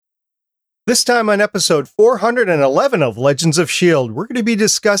This time on episode 411 of Legends of S.H.I.E.L.D., we're going to be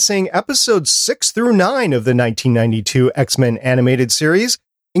discussing episodes 6 through 9 of the 1992 X-Men animated series,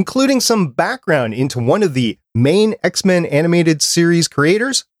 including some background into one of the main X-Men animated series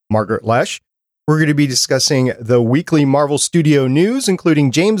creators, Margaret Loesch. We're going to be discussing the weekly Marvel Studio news,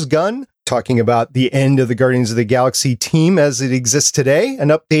 including James Gunn talking about the end of the Guardians of the Galaxy team as it exists today, an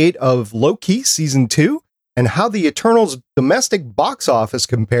update of Loki Season 2, and how the Eternals' domestic box office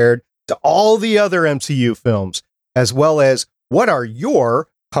compared to all the other MCU films, as well as what are your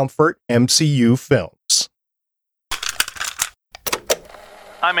comfort MCU films.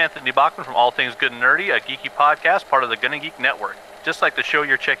 I'm Anthony Bachman from All Things Good and Nerdy, a geeky podcast, part of the Gonna Geek Network, just like the show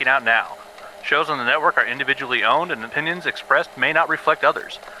you're checking out now. Shows on the network are individually owned and opinions expressed may not reflect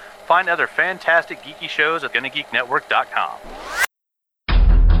others. Find other fantastic geeky shows at GonnaGeekNetwork.com.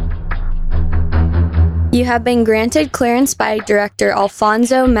 You have been granted clearance by director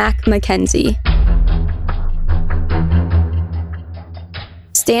Alfonso Mack Mackenzie.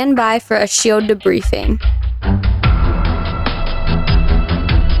 Stand by for a S.H.I.E.L.D. debriefing.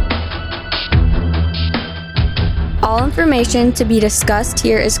 All information to be discussed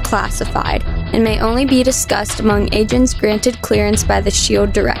here is classified and may only be discussed among agents granted clearance by the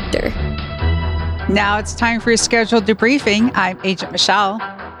S.H.I.E.L.D. director. Now it's time for your scheduled debriefing. I'm Agent Michelle.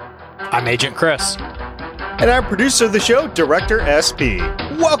 I'm Agent Chris. And I'm producer of the show, Director SP.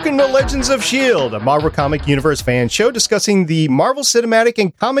 Welcome to Legends of S.H.I.E.L.D., a Marvel Comic Universe fan show discussing the Marvel Cinematic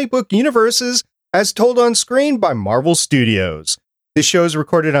and comic book universes as told on screen by Marvel Studios. This show is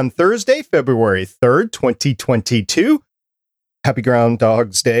recorded on Thursday, February 3rd, 2022. Happy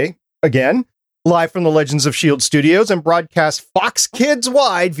Groundhog's Day again. Live from the Legends of S.H.I.E.L.D. studios and broadcast Fox Kids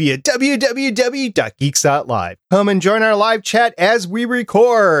wide via www.geeks.live. Come and join our live chat as we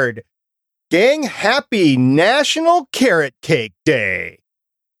record. Gang, happy National Carrot Cake Day.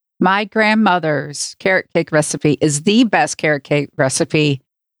 My grandmother's carrot cake recipe is the best carrot cake recipe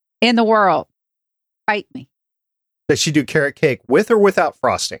in the world. Fight me. Does she do carrot cake with or without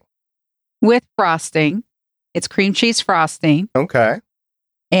frosting? With frosting. It's cream cheese frosting. Okay.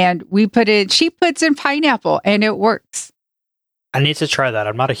 And she puts in pineapple and it works. I need to try that.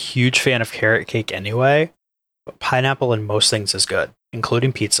 I'm not a huge fan of carrot cake anyway, but pineapple in most things is good,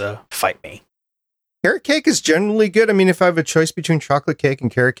 including pizza. Fight me. Carrot cake is generally good. I mean, if I have a choice between chocolate cake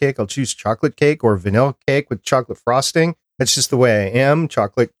and carrot cake, I'll choose chocolate cake or vanilla cake with chocolate frosting. That's just the way I am.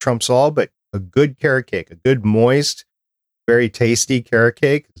 Chocolate trumps all, but a good carrot cake, a good moist, very tasty carrot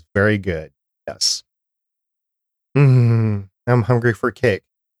cake is very good. Yes. I'm hungry for cake.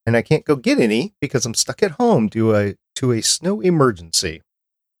 And I can't go get any because I'm stuck at home due to a snow emergency.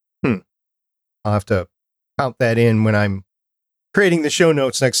 I'll have to count that in when I'm creating the show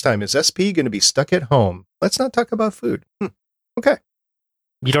notes next time. Is SP going to be stuck at home? Let's not talk about food. Okay.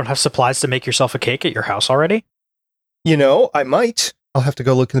 You don't have supplies to make yourself a cake at your house already? You know, I might. I'll have to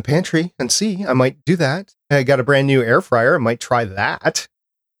go look in the pantry and see. I might do that. I got a brand new air fryer. I might try that.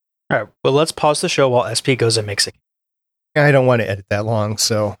 All right. Well, let's pause the show while SP goes and makes it. I don't want to edit that long,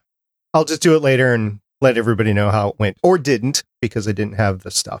 so I'll just do it later and let everybody know how it went. Or didn't, because I didn't have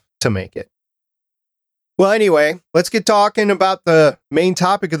the stuff to make it. Well, anyway, let's get talking about the main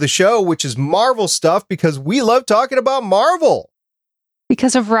topic of the show, which is Marvel stuff, because we love talking about Marvel.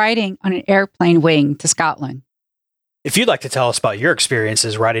 Because of riding on an airplane wing to Scotland. If you'd like to tell us about your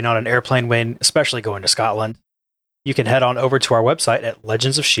experiences riding on an airplane wing, especially going to Scotland, you can head on over to our website at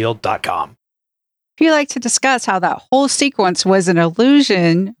legendsofshield.com. If you'd like to discuss how that whole sequence was an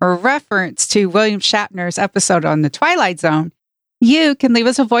allusion or reference to William Shatner's episode on The Twilight Zone, you can leave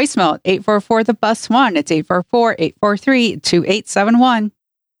us a voicemail at 844-THE-BUS-1. It's 844-843-2871.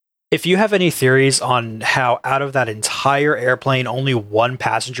 If you have any theories on how out of that entire airplane, only one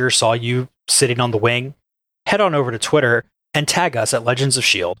passenger saw you sitting on the wing, head on over to Twitter and tag us at Legends of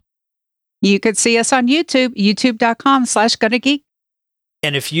S.H.I.E.L.D. You could see us on YouTube, youtube.com/GonnaGeek.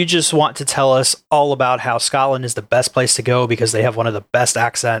 And if you just want to tell us all about how Scotland is the best place to go because they have one of the best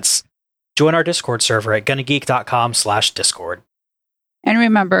accents, join our Discord server at GonnaGeek.com/Discord. And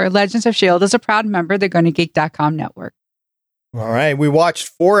remember, Legends of S.H.I.E.L.D. is a proud member of the GonnaGeek.com network. All right, we watched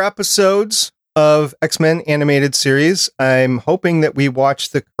 4 episodes of X-Men animated series. I'm hoping that we watch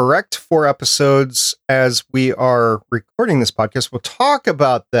the correct 4 episodes as we are recording this podcast. We'll talk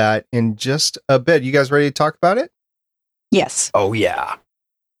about that in just a bit. You guys ready to talk about it? Yes. Oh, yeah.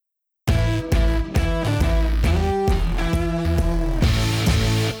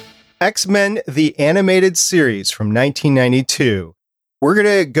 X-Men, the animated series from 1992. We're going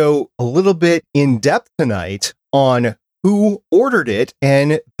to go a little bit in depth tonight on who ordered it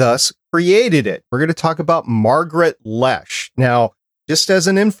and thus created it. We're going to talk about Margaret Loesch. Now, just as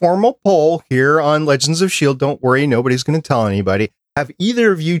an informal poll here on Legends of S.H.I.E.L.D., don't worry, nobody's going to tell anybody. Have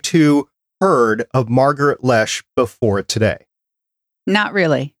either of you two heard of Margaret Loesch before today? Not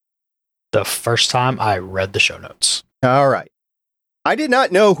really. The first time I read the show notes. All right. I did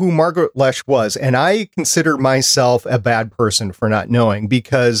not know who Margaret Loesch was, and I consider myself a bad person for not knowing,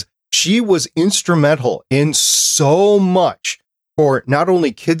 because she was instrumental in so much for not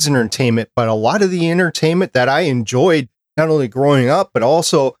only kids' entertainment, but a lot of the entertainment that I enjoyed, not only growing up, but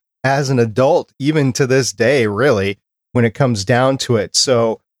also as an adult, even to this day, really, when it comes down to it.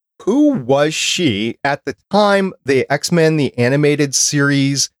 So who was she at the time the X-Men, the animated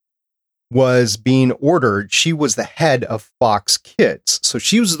series, was being ordered? She was the head of Fox Kids. So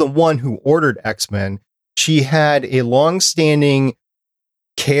she was the one who ordered X-Men. She had a long-standing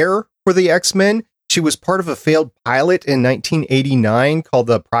care for the X-Men. She was part of a failed pilot in 1989 called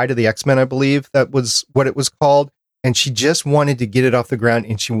The Pride of the X-Men, I believe that was what it was called. And she just wanted to get it off the ground,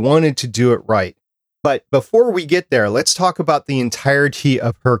 and she wanted to do it right. But before we get there, let's talk about the entirety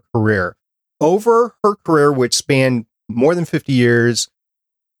of her career. Over her career, which spanned more than 50 years,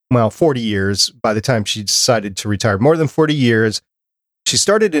 well, 40 years by the time she decided to retire, more than 40 years. She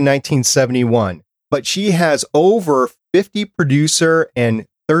started in 1971, but she has over 50 producer and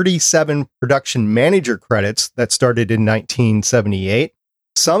 37 production manager credits that started in 1978.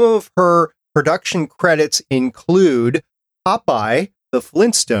 Some of her production credits include Popeye, The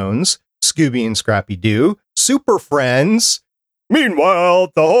Flintstones, Scooby and Scrappy-Doo, Super Friends,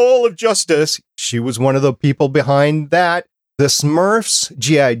 Meanwhile, The Hall of Justice. She was one of the people behind that. The Smurfs,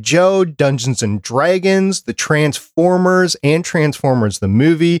 G.I. Joe, Dungeons and Dragons, the Transformers and Transformers the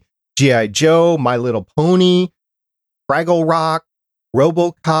movie, G.I. Joe, My Little Pony, Fraggle Rock,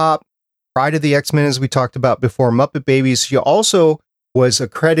 RoboCop, Pride of the X-Men, as we talked about before, Muppet Babies. She also was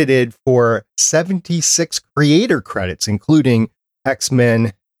accredited for 76 creator credits, including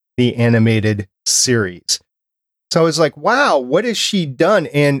X-Men, the animated series. So I was like, wow, what has she done?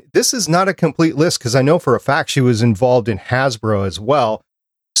 And this is not a complete list, because I know for a fact she was involved in Hasbro as well.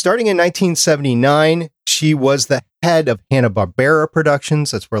 Starting in 1979, she was the head of Hanna-Barbera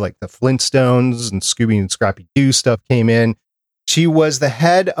Productions. That's where like the Flintstones and Scooby and Scrappy-Doo stuff came in. She was the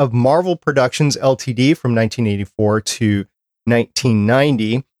head of Marvel Productions Ltd. From 1984 to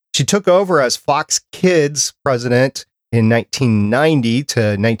 1990. She took over as Fox Kids president in 1990 to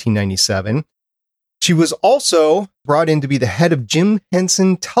 1997. She was also brought in to be the head of Jim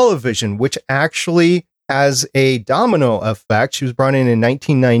Henson Television, which actually has a domino effect. She was brought in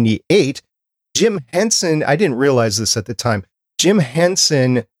 1998. Jim Henson, I didn't realize this at the time, Jim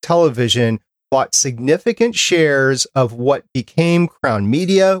Henson Television bought significant shares of what became Crown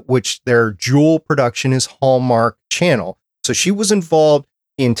Media, which their jewel production is Hallmark Channel. So she was involved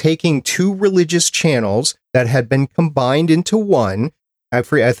in taking two religious channels that had been combined into one. I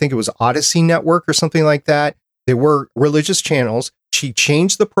think it was Odyssey Network or something like that. They were religious channels. She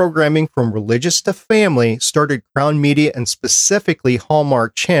changed the programming from religious to family, started Crown Media and specifically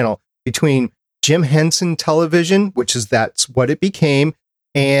Hallmark Channel between Jim Henson Television, which is that's what it became,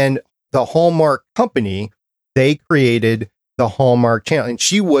 and the Hallmark Company. They created the Hallmark Channel, and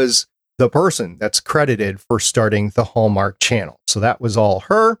she was the person that's credited for starting the Hallmark Channel. So that was all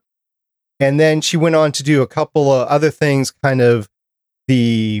her. And then she went on to do a couple of other things, kind of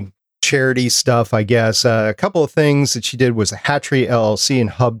the charity stuff, I guess. A couple of things that she did was a Hatchery LLC and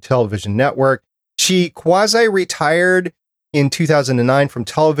Hub Television Network. She quasi-retired in 2009 from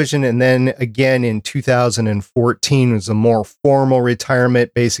television, and then again in 2014 was a more formal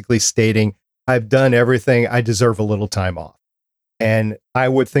retirement, basically stating, I've done everything, I deserve a little time off. And I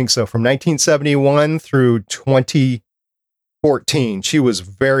would think so. From 1971 through 2014, she was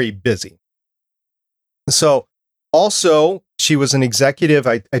very busy. So also, she was an executive.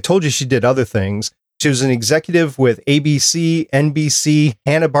 I told you she did other things. She was an executive with ABC, NBC,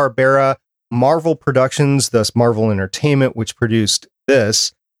 Hanna-Barbera, Marvel Productions, thus Marvel Entertainment, which produced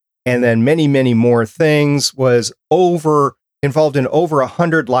this, and then many, many more things. Was involved in over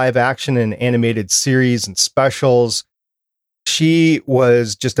 100 live action and animated series and specials. She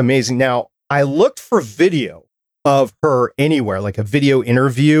was just amazing. Now, I looked for video of her anywhere, like a video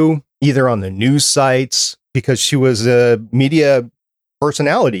interview, either on the news sites, because she was a media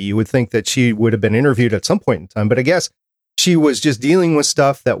personality. You would think that she would have been interviewed at some point in time, but I guess she was just dealing with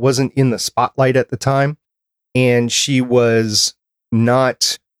stuff that wasn't in the spotlight at the time. And she was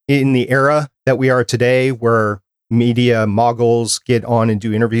not in the era that we are today, where media moguls get on and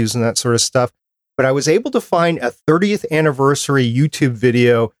do interviews and that sort of stuff. But I was able to find a 30th anniversary YouTube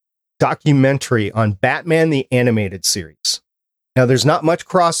video documentary on Batman the Animated Series. Now, there's not much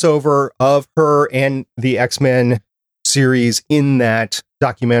crossover of her and the X-Men series in that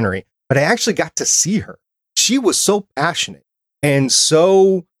documentary, but I actually got to see her. She was so passionate and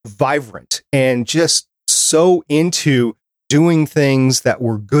so vibrant and just so into doing things that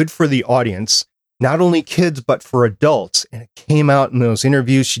were good for the audience, not only kids, but for adults. And it came out in those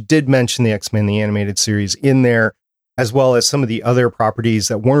interviews. She did mention the X-Men, the animated series in there, as well as some of the other properties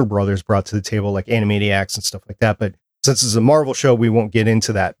that Warner Brothers brought to the table, like Animaniacs and stuff like that. But since it's a Marvel show, we won't get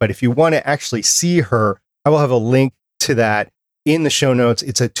into that. But if you want to actually see her, I will have a link to that in the show notes.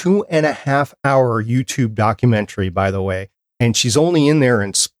 It's a 2.5-hour YouTube documentary, by the way. And she's only in there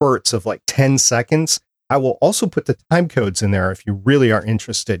in spurts of like 10 seconds. I will also put the time codes in there if you really are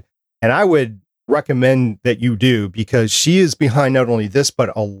interested. And I would recommend that you do, because she is behind not only this,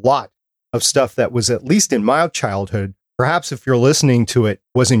 but a lot of stuff that was, at least in my childhood, perhaps if you're listening to it,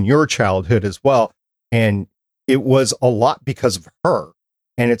 was in your childhood as well. And it was a lot because of her.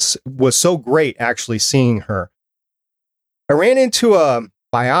 And it was so great actually seeing her. I ran into a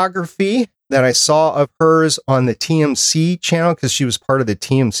biography that I saw of hers on the TMC channel, because she was part of the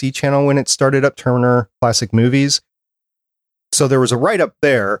TMC channel when it started up, Turner Classic Movies. So there was a write-up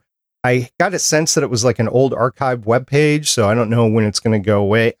there. I got a sense that it was like an old archived webpage, so I don't know when it's going to go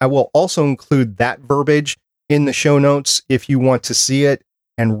away. I will also include that verbiage in the show notes if you want to see it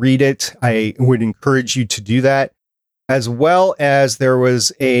and read it. I would encourage you to do that. As well as there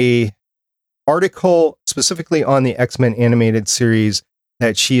was a article specifically on the X-Men animated series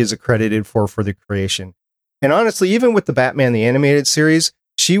that she is accredited for the creation. And honestly, even with the Batman, the animated series,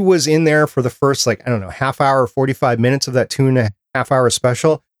 she was in there for the first, like, I don't know, half hour, 45 minutes of that 2.5 hour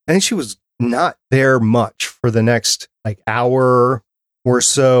special. I think she was not there much for the next like hour or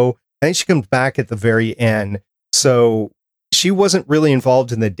so. I think she comes back at the very end. So she wasn't really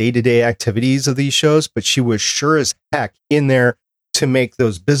involved in the day-to-day activities of these shows, but she was sure as heck in there to make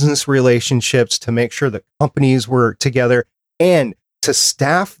those business relationships, to make sure that companies were together, and to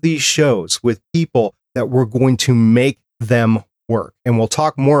staff these shows with people that were going to make them work. And we'll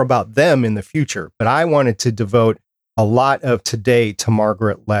talk more about them in the future, but I wanted to devote a lot of today to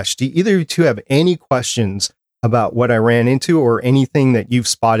Margaret Loesch. Do either of you two have any questions about what I ran into or anything that you've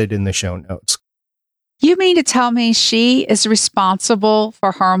spotted in the show notes? You mean to tell me she is responsible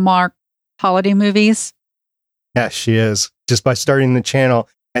for Hallmark holiday movies? Yes, she is. Just by starting the channel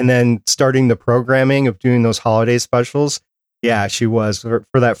and then starting the programming of doing those holiday specials. Yeah, she was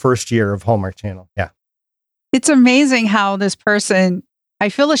for that first year of Hallmark Channel. Yeah. It's amazing how this person, I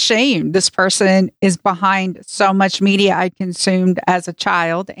feel ashamed. This person is behind so much media I consumed as a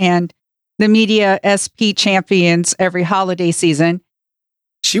child, and the media SP champions every holiday season.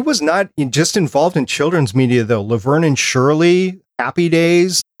 She was not just involved in children's media, though. Laverne and Shirley, Happy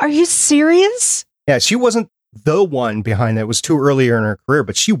Days. Are you serious? Yeah, she wasn't the one behind that. It was too earlier in her career,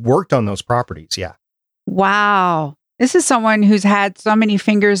 but she worked on those properties. Yeah. Wow. This is someone who's had so many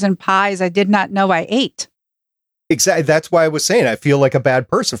fingers in pies I did not know I ate. Exactly. That's why I was saying I feel like a bad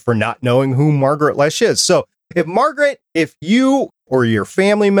person for not knowing who Margaret Loesch is. So if you or your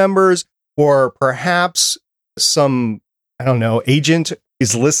family members, or perhaps some, I don't know, agent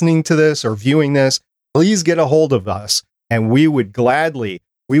is listening to this or viewing this, please get a hold of us. And we would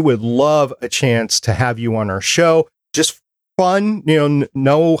love a chance to have you on our show. Just fun,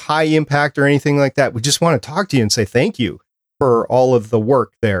 no high impact or anything like that. We just want to talk to you and say thank you for all of the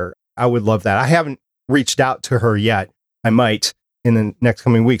work there. I would love that. I haven't reached out to her yet. I might in the next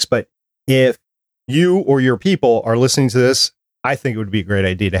coming weeks, but if you or your people are listening to this, I think it would be a great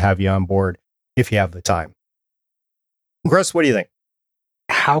idea to have you on board if you have the time. Chris, what do you think?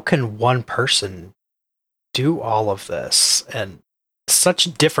 How can one person do all of this? And such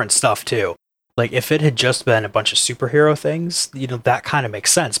different stuff too. Like if it had just been a bunch of superhero things, that kind of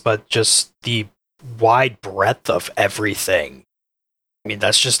makes sense, but just the wide breadth of everything. I mean,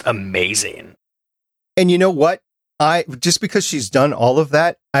 that's just amazing. And you know what? Just because she's done all of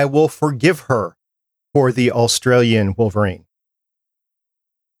that, I will forgive her for the Australian Wolverine.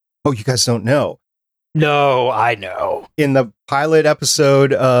 Oh, you guys don't know. No, I know. In the pilot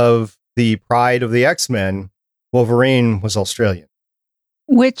episode of the Pride of the X-Men, Wolverine was Australian.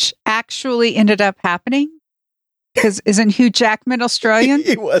 Which actually ended up happening? Because isn't Hugh Jackman Australian?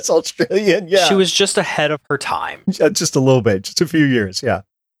 He was Australian, yeah. She was just ahead of her time. Just a little bit, just a few years, yeah.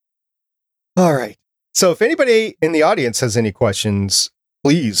 All right. So if anybody in the audience has any questions,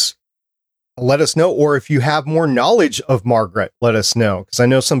 please let us know. Or if you have more knowledge of Margaret, let us know. Because I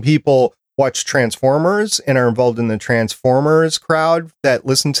know some people watch Transformers and are involved in the Transformers crowd that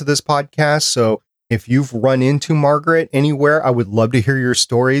listen to this podcast. So if you've run into Margaret anywhere, I would love to hear your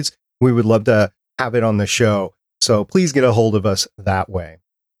stories. We would love to have it on the show. So please get a hold of us that way.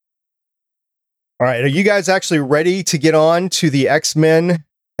 All right. Are you guys actually ready to get on to the X-Men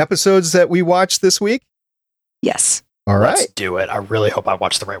episodes that we watched this week? Yes. All right. Let's do it. I really hope I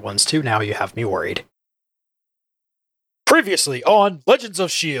watch the right ones too. Now you have me worried. Previously on Legends of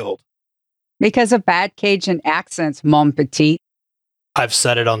S.H.I.E.L.D. Because of bad Cajun accents, mon petit. I've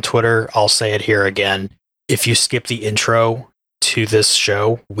said it on Twitter. I'll say it here again. If you skip the intro to this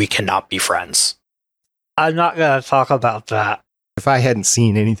show, we cannot be friends. I'm not going to talk about that. If I hadn't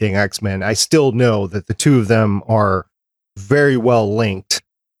seen anything X-Men, I still know that the two of them are very well linked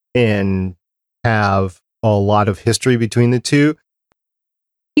and have a lot of history between the two.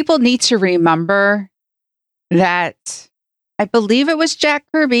 People need to remember that I believe it was Jack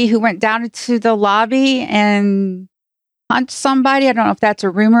Kirby who went down into the lobby and punched somebody. I don't know if that's a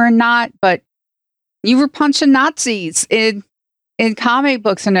rumor or not, but you were punching Nazis in comic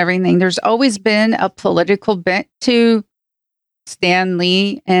books and everything. There's always been a political bent to Stan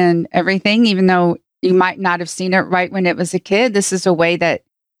Lee and everything, even though you might not have seen it right when it was a kid. This is a way that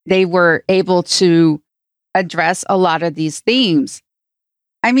they were able to address a lot of these themes.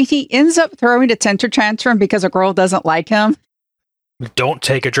 I mean, he ends up throwing a temper tantrum because a girl doesn't like him. Don't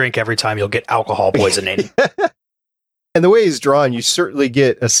take a drink every time, you'll get alcohol poisoning. And the way he's drawn, you certainly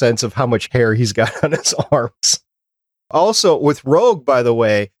get a sense of how much hair he's got on his arms. Also, with Rogue, by the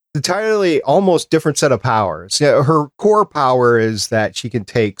way, entirely almost different set of powers. Yeah, her core power is that she can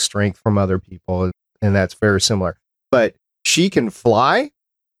take strength from other people, and that's very similar. But she can fly.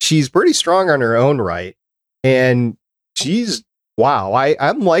 She's pretty strong on her own right. And she's, wow,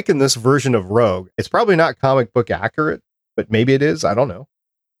 I'm liking this version of Rogue. It's probably not comic book accurate, but maybe it is. I don't know.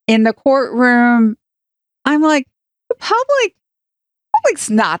 In the courtroom, I'm like, the public's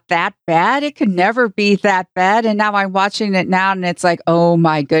not that bad. It could never be that bad. And now I'm watching it now and it's like, oh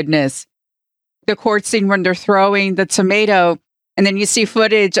my goodness. The court scene when they're throwing the tomato and then you see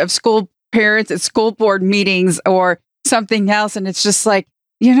footage of school parents at school board meetings or something else. And it's just like,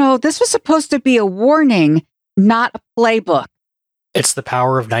 this was supposed to be a warning, not a playbook. It's the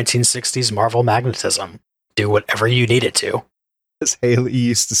power of 1960s Marvel magnetism. Do whatever you need it to. As Haley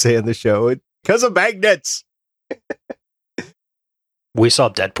used to say in the show, because of magnets. We saw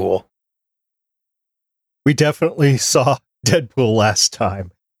Deadpool. We definitely saw Deadpool last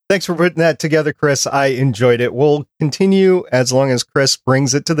time. Thanks for putting that together, Chris. I enjoyed it. We'll continue as long as Chris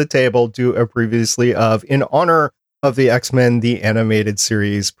brings it to the table, do a previously of in honor of the X-Men, the animated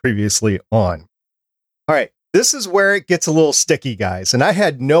series previously on. All right. This is where it gets a little sticky, guys. And I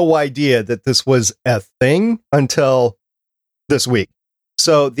had no idea that this was a thing until this week.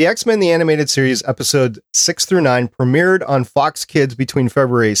 So the X-Men, the animated series, episode 6 through 9, premiered on Fox Kids between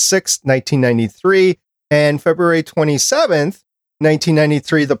February 6th, 1993 and February 27th,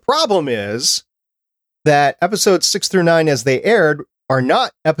 1993. The problem is that episodes 6 through 9, as they aired, are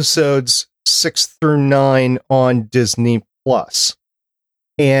not episodes 6 through 9 on Disney Plus.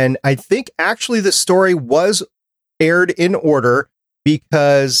 And I think actually the story was aired in order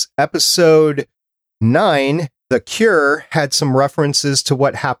because episode 9, The Cure, had some references to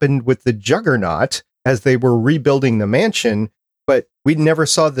what happened with the Juggernaut as they were rebuilding the mansion, but we never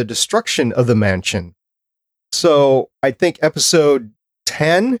saw the destruction of the mansion. So I think episode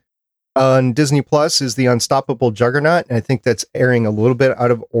 10 on Disney Plus is The Unstoppable Juggernaut, and I think that's airing a little bit out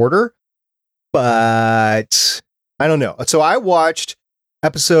of order, but I don't know. So I watched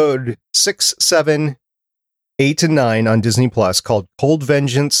episode 6, 7, 8, and 9 on Disney Plus called Cold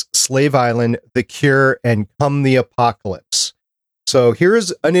Vengeance, Slave Island, The Cure, and Come the Apocalypse. So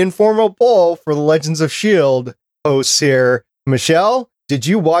here's an informal poll for the Legends of S.H.I.E.L.D. hosts here. Michelle, did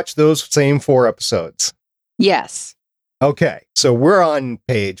you watch those same 4 episodes? Yes. Okay, so we're on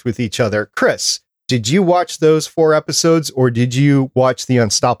page with each other. Chris, did you watch those 4 episodes or did you watch The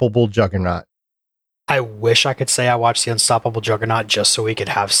Unstoppable Juggernaut? I wish I could say I watched The Unstoppable Juggernaut just so we could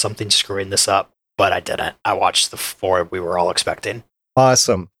have something screwing this up, but I didn't. I watched the 4 we were all expecting.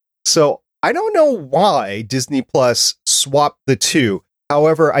 Awesome. So I don't know why Disney Plus swapped the 2.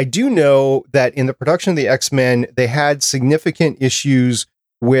 However, I do know that in the production of the X-Men, they had significant issues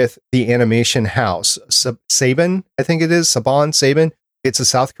with the animation house. Saban, I think it is. Saban. It's a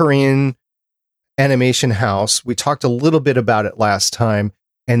South Korean animation house. We talked a little bit about it last time.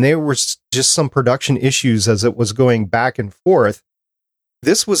 And there were just some production issues as it was going back and forth.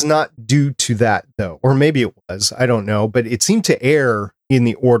 This was not due to that, though. Or maybe it was. I don't know. But it seemed to air in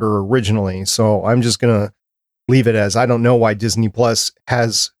the order originally. So I'm just going to leave it as I don't know why Disney Plus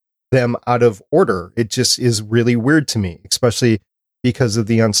has them out of order. It just is really weird to me, especially because of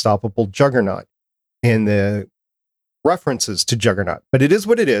the Unstoppable Juggernaut and the references to Juggernaut. But it is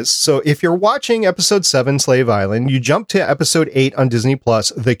what it is. So if you're watching episode 7, Slave Island, you jump to episode 8 on Disney Plus,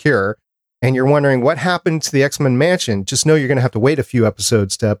 The Cure. and you're wondering what happened to the X-Men Mansion, just know you're going to have to wait a few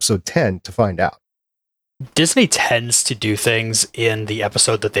episodes to episode 10 to find out. Disney tends to do things in the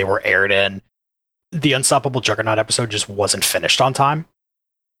episode that they were aired in. The Unstoppable Juggernaut episode just wasn't finished on time,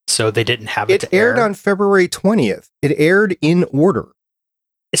 so they didn't have it to aired air. on February 20th. It aired in order.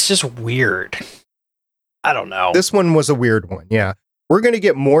 It's just weird. I don't know. This one was a weird one, yeah. We're going to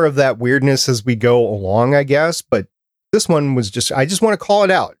get more of that weirdness as we go along, I guess, but this one was just, I just want to call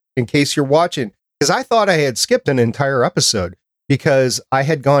it out in case you're watching, because I thought I had skipped an entire episode because I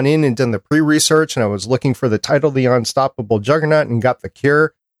had gone in and done the pre-research and I was looking for the title of the Unstoppable Juggernaut and got the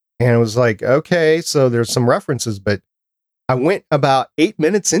cure. And it was like, okay, so there's some references, but I went about 8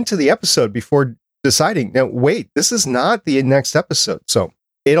 minutes into the episode before deciding, no, wait, this is not the next episode. So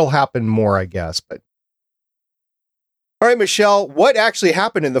it'll happen more, I guess. But all right, Michelle, what actually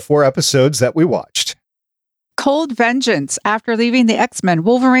happened in the 4 episodes that we watched? Cold vengeance. After leaving the X-Men,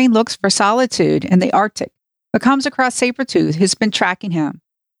 Wolverine looks for solitude in the Arctic, but comes across Sabretooth, who's been tracking him.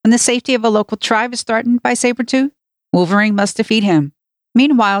 When the safety of a local tribe is threatened by Sabretooth, Wolverine must defeat him.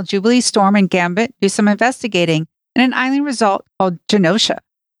 Meanwhile, Jubilee, Storm, and Gambit do some investigating in an island resort called Genosha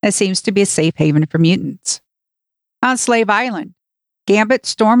that seems to be a safe haven for mutants. On Slave Island, Gambit,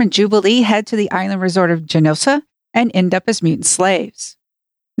 Storm, and Jubilee head to the island resort of Genosha and end up as mutant slaves.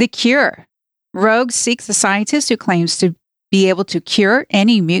 The Cure. Rogue seeks a scientist who claims to be able to cure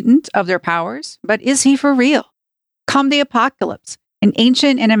any mutant of their powers, but is he for real? Come the Apocalypse. An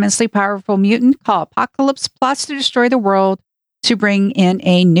ancient and immensely powerful mutant called Apocalypse plots to destroy the world to bring in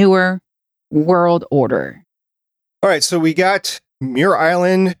a newer world order. All right, so we got Muir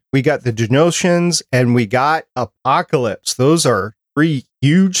Island, we got the Genoshans, and we got Apocalypse. Those are 3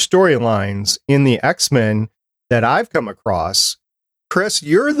 huge storylines in the X-Men that I've come across. Chris,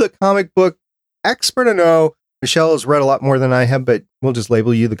 you're the comic book expert. I know Michelle has read a lot more than I have, but we'll just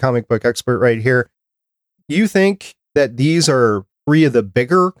label you the comic book expert right here. You think that these are 3 of the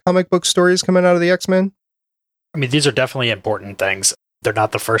bigger comic book stories coming out of the X-Men? I mean, these are definitely important things. They're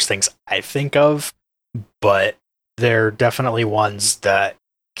not the first things I think of, but they're definitely ones that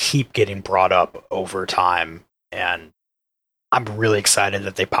keep getting brought up over time. And I'm really excited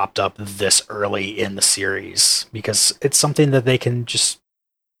that they popped up this early in the series because it's something that they can just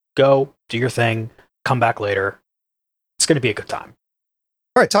go, do your thing, come back later. It's going to be a good time.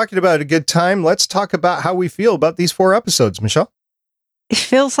 All right, talking about a good time, let's talk about how we feel about these 4 episodes, Michelle. It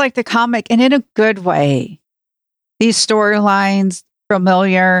feels like the comic, and in a good way. These storylines,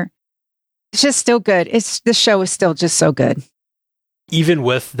 familiar. It's just still good. The show is still just so good. Even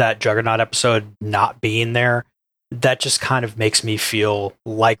with that Juggernaut episode not being there, that just kind of makes me feel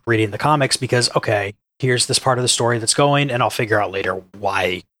like reading the comics because, okay, here's this part of the story that's going, and I'll figure out later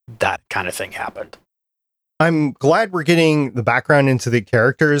why that kind of thing happened. I'm glad we're getting the background into the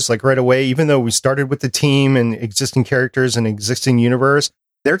characters like right away, even though we started with the team and existing characters and existing universe.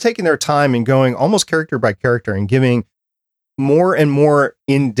 They're taking their time and going almost character by character and giving more and more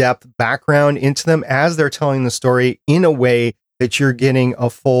in-depth background into them as they're telling the story in a way that you're getting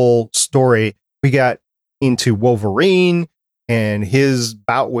a full story. We got into Wolverine and his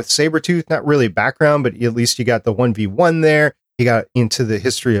bout with Sabretooth, not really background, but at least you got the 1v1 there. You got into the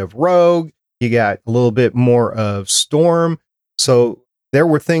history of Rogue. You got a little bit more of Storm. So there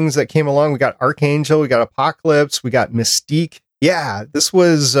were things that came along. We got Archangel, we got Apocalypse, we got Mystique. Yeah, this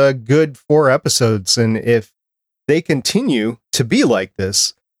was a good 4 episodes. And if they continue to be like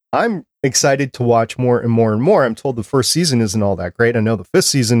this, I'm excited to watch more and more and more. I'm told the first season isn't all that great. I know the 5th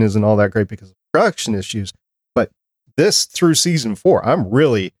season isn't all that great because of production issues. But this through season 4, I'm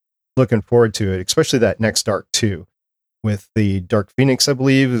really looking forward to it, especially that next arc too, with the Dark Phoenix, I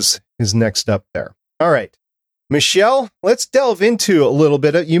believe, is next up there. All right. Michelle, let's delve into a little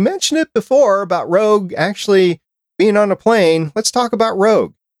bit of, you mentioned it before about Rogue actually being on a plane. Let's talk about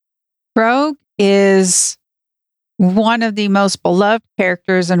Rogue. Rogue is one of the most beloved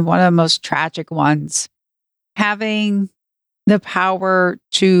characters and one of the most tragic ones. Having the power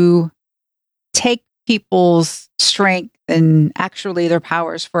to take people's strength and actually their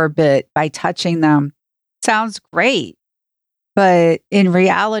powers for a bit by touching them sounds great. But in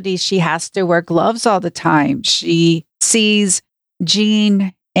reality, she has to wear gloves all the time. She sees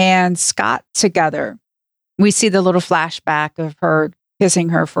Jean and Scott together. We see the little flashback of her kissing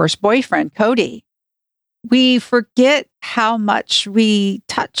her first boyfriend, Cody. We forget how much we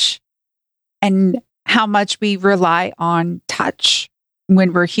touch and how much we rely on touch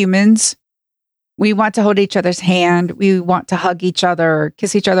when we're humans. We want to hold each other's hand. We want to hug each other,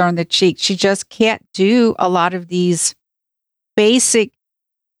 kiss each other on the cheek. She just can't do a lot of these basic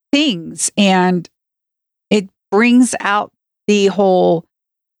things. And it brings out the whole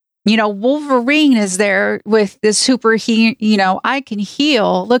Wolverine is there with this super, I can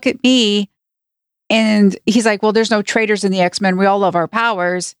heal. Look at me. And he's like, well, there's no traitors in the X-Men. We all love our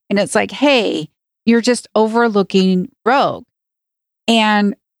powers. And it's like, hey, you're just overlooking Rogue.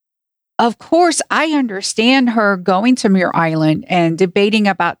 And of course, I understand her going to Muir Island and debating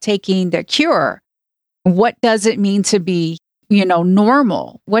about taking the cure. What does it mean to be,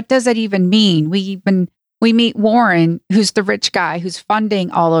 normal? What does that even mean? We meet Warren, who's the rich guy who's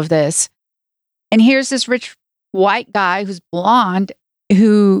funding all of this. And here's this rich white guy who's blonde,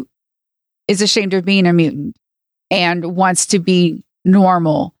 who is ashamed of being a mutant and wants to be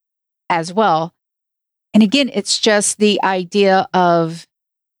normal as well. And again, it's just the idea of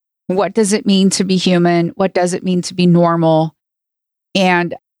what does it mean to be human? What does it mean to be normal?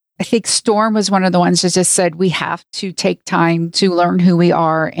 And I think Storm was one of the ones that just said we have to take time to learn who we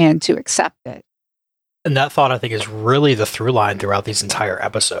are and to accept it. And that thought, I think, is really the through line throughout these entire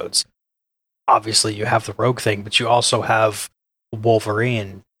episodes. Obviously, you have the Rogue thing, but you also have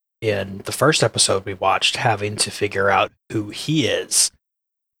Wolverine in the first episode we watched having to figure out who he is,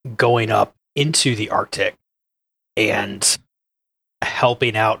 going up into the Arctic and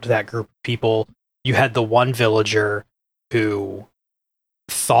helping out that group of people. You had the one villager who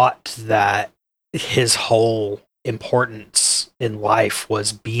thought that his whole importance in life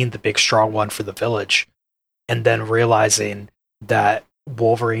was being the big strong one for the village, and then realizing that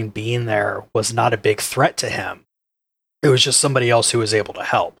Wolverine being there was not a big threat to him. It was just somebody else who was able to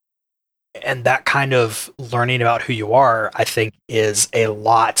help. And that kind of learning about who you are, I think, is a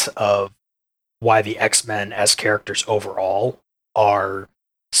lot of why the X-Men as characters overall are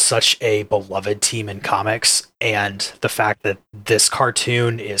such a beloved team in comics. And the fact that this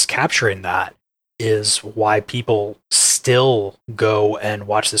cartoon is capturing that is why people still go and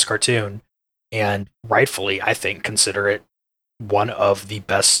watch this cartoon, and rightfully, I think, consider it one of the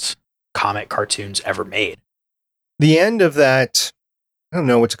best comic cartoons ever made. The end of that, I don't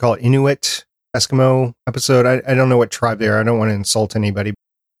know what to call it, Inuit, Eskimo episode. I don't know what tribe they are. I don't want to insult anybody.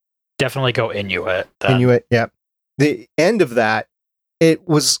 Definitely go Inuit. Then. Inuit, yeah. The end of that, it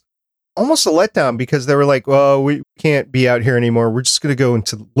was almost a letdown because they were like, well, we can't be out here anymore. We're just going to go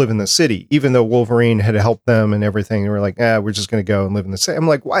and live in the city. Even though Wolverine had helped them and everything, they were like, we're just going to go and live in the city. I'm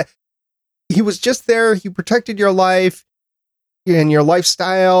like, why? He was just there. He protected your life and your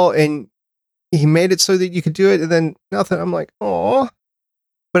lifestyle, and he made it so that you could do it, and then nothing. I'm like, oh,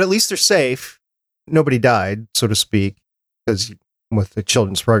 but at least they're safe. Nobody died, so to speak, because with the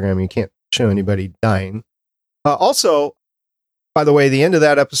children's program, you can't show anybody dying. Also, by the way, the end of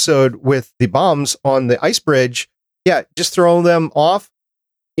that episode with the bombs on the ice bridge, just throwing them off.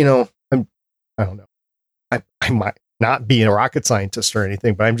 I don't know. I might not be a rocket scientist or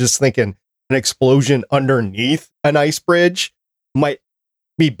anything, but I'm just thinking an explosion underneath an ice bridge might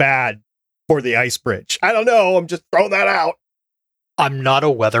be bad for the ice bridge. I don't know. I'm just throwing that out. I'm not a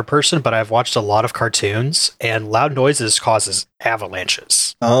weather person, but I've watched a lot of cartoons, and loud noises causes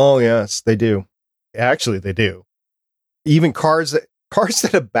avalanches. Oh, yes, they do. Actually, they do. Even cars that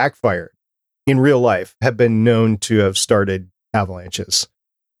have backfired in real life have been known to have started avalanches.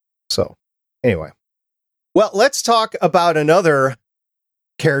 So, anyway. Well, let's talk about another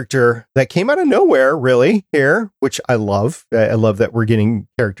character that came out of nowhere, really, here, which I love. I love that we're getting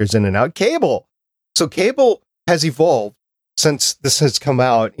characters in and out. Cable. So Cable has evolved since this has come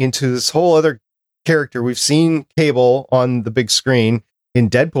out into this whole other character. We've seen Cable on the big screen in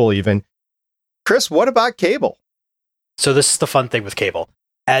Deadpool even. Chris, what about Cable? So this is the fun thing with Cable.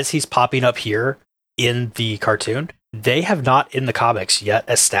 As he's popping up here in the cartoon, they have not in the comics yet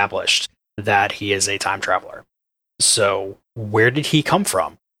established that he is a time traveler. So where did he come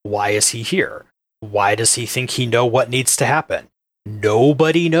from? Why is he here? Why does he think he knows what needs to happen?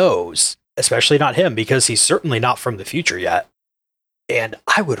 Nobody knows, especially not him, because he's certainly not from the future yet. And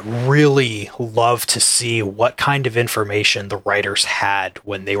I would really love to see what kind of information the writers had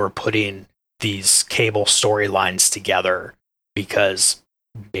when they were putting these Cable storylines together, because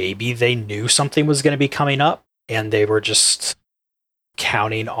maybe they knew something was going to be coming up and they were just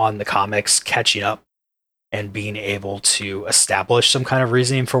counting on the comics catching up and being able to establish some kind of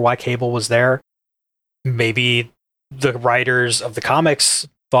reasoning for why Cable was there. Maybe the writers of the comics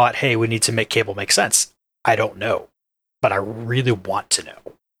thought, hey, we need to make Cable make sense. I don't know, but I really want to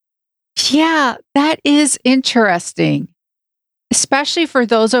know. Yeah, that is interesting. Especially for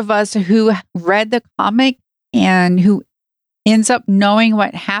those of us who read the comic and who ends up knowing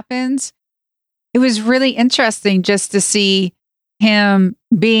what happens. It was really interesting just to see him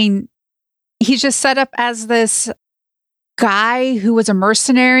he's just set up as this guy who was a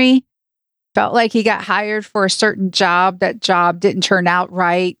mercenary, felt like he got hired for a certain job. That job didn't turn out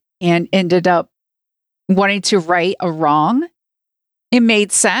right. and ended up wanting to right a wrong. It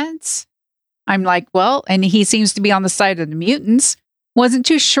made sense. I'm like, well, and he seems to be on the side of the mutants. Wasn't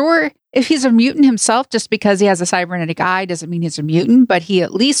too sure if he's a mutant himself. Just because he has a cybernetic eye doesn't mean he's a mutant, but he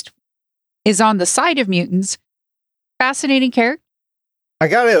at least is on the side of mutants. Fascinating character. I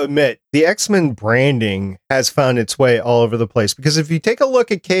gotta admit, the X-Men branding has found its way all over the place, because if you take a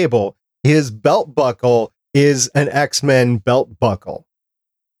look at Cable, his belt buckle is an X-Men belt buckle.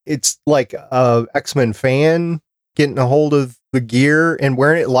 It's like a X-Men fan getting a hold of the gear and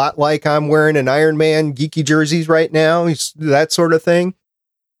wearing it a lot like I'm wearing an Iron Man geeky jerseys right now. That sort of thing.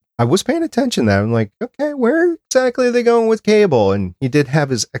 I was paying attention to that. I'm like, okay, where exactly are they going with Cable? And he did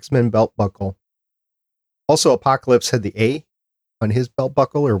have his X-Men belt buckle. Also, Apocalypse had the A on his belt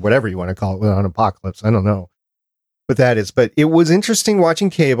buckle, or whatever you want to call it on Apocalypse. I don't know what that is, but it was interesting watching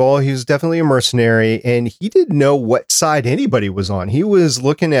Cable. He was definitely a mercenary, and he didn't know what side anybody was on. He was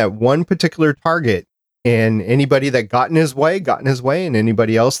looking at one particular target, and anybody that got in his way, and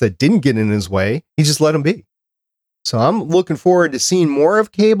anybody else that didn't get in his way, he just let them be. So I'm looking forward to seeing more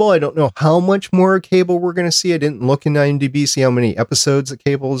of Cable. I don't know how much more Cable we're going to see. I didn't look in IMDb, see how many episodes that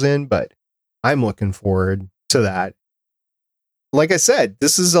Cable's in, but I'm looking forward to that. Like I said,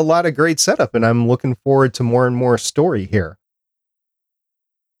 this is a lot of great setup, and I'm looking forward to more and more story here.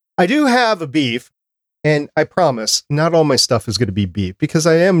 I do have a beef, and I promise not all my stuff is going to be beef, because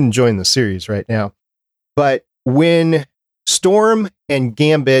I am enjoying the series right now. But when Storm and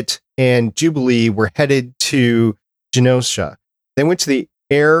Gambit and Jubilee were headed to Genosha, they went to the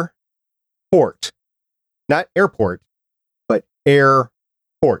airport. Not airport, but airport.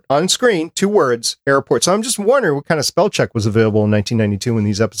 On screen, 2 words, airport. So I'm just wondering what kind of spell check was available in 1992 when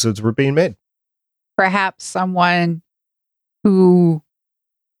these episodes were being made. Perhaps someone who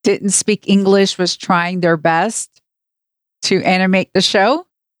didn't speak English was trying their best to animate the show.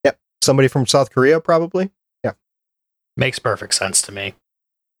 Yep. Somebody from South Korea, probably. Yeah. Makes perfect sense to me.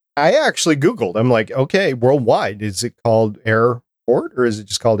 I actually Googled. I'm like, okay, worldwide, is it called airport or is it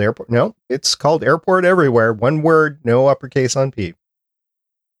just called airport? No, it's called airport everywhere. 1 word, no uppercase on P.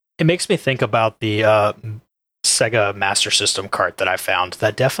 It makes me think about the Sega Master System cart that I found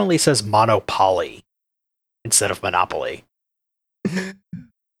that definitely says Monopoly instead of Monopoly.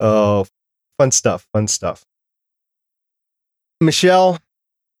 Oh, fun stuff. Michelle,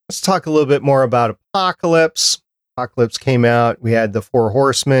 let's talk a little bit more about Apocalypse. Apocalypse came out. We had the 4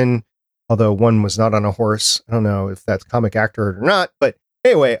 horsemen, although one was not on a horse. I don't know if that's comic accurate or not. But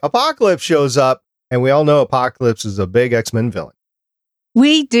anyway, Apocalypse shows up, and we all know Apocalypse is a big X-Men villain.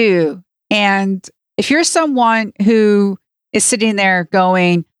 We do. And if you're someone who is sitting there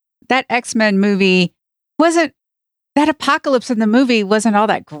going, that X-Men movie that Apocalypse in the movie wasn't all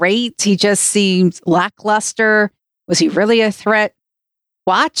that great. He just seemed lackluster. Was he really a threat?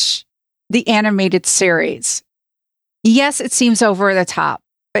 Watch the animated series. Yes, it seems over the top,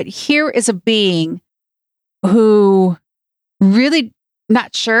 but here is a being who really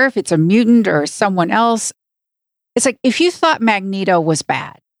not sure if it's a mutant or someone else. It's like if you thought Magneto was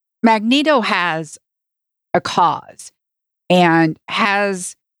bad, Magneto has a cause and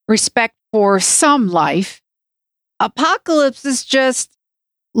has respect for some life. Apocalypse is just,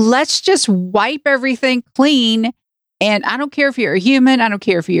 let's just wipe everything clean. And I don't care if you're a human, I don't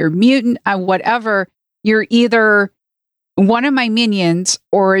care if you're a mutant, whatever. You're either one of my minions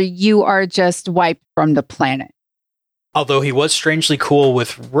or you are just wiped from the planet. Although he was strangely cool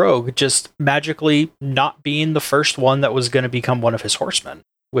with Rogue just magically not being the first one that was going to become one of his horsemen,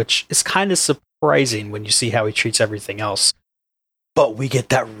 which is kind of surprising when you see how he treats everything else. But we get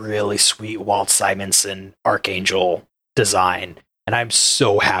that really sweet Walt Simonson Archangel design, and I'm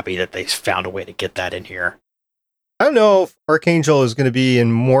so happy that they found a way to get that in here. I don't know if Archangel is going to be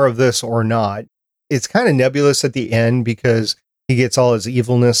in more of this or not. It's kind of nebulous at the end because he gets all his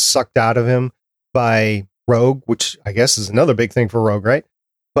evilness sucked out of him by Rogue, which I guess is another big thing for Rogue, right?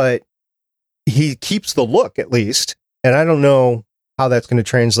 But he keeps the look, at least, and I don't know how that's going to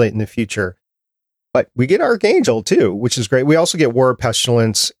translate in the future. But we get Archangel, too, which is great. We also get War,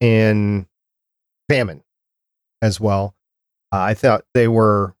 Pestilence, and Famine as well. I thought they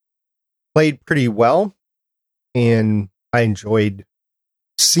were played pretty well, and I enjoyed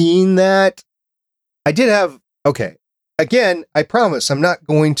seeing that. I did have... Okay, again, I promise I'm not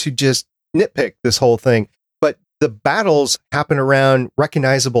going to just nitpick this whole thing, but the battles happen around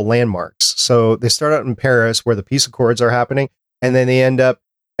recognizable landmarks. So they start out in Paris, where the Peace Accords are happening, and then they end up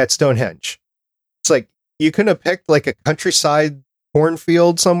at Stonehenge. It's like, you couldn't have picked like a countryside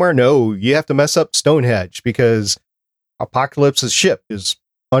cornfield somewhere. No, you have to mess up Stonehenge because Apocalypse's ship is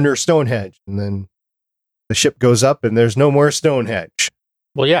under Stonehenge. And then the ship goes up and there's no more Stonehenge.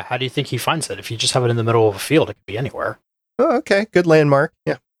 Well, yeah, how do you think he finds it? If you just have it in the middle of a field, it could be anywhere. Oh, okay, good landmark.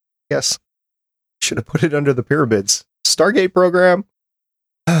 Yeah, yes. Should have put it under the pyramids. Stargate program.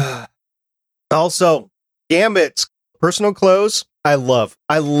 Also, Gambit's personal clothes. I love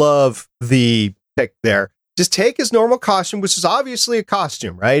the pick there. Just take his normal costume, which is obviously a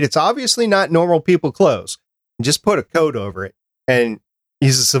costume, right? It's obviously not normal people clothes. And just put a coat over it, and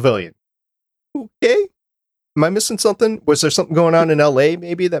he's a civilian. Okay. Am I missing something? Was there something going on in LA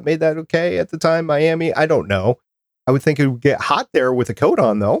maybe that made that okay at the time? Miami? I don't know. I would think it would get hot there with a coat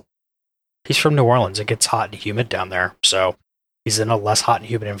on, though. He's from New Orleans. It gets hot and humid down there. So he's in a less hot and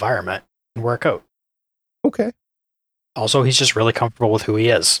humid environment and wear a coat. Okay. Also, he's just really comfortable with who he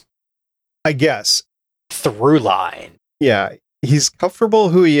is. I guess. Through line. Yeah. He's comfortable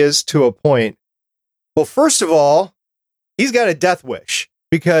who he is to a point. Well, first of all, he's got a death wish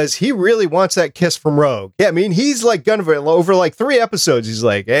because he really wants that kiss from Rogue. Yeah, I mean, he's like over like 3 episodes. He's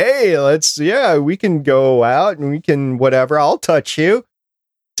like, hey, we can go out and we can whatever. I'll touch you.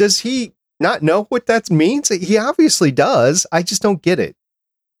 Does he not know what that means? He obviously does. I just don't get it.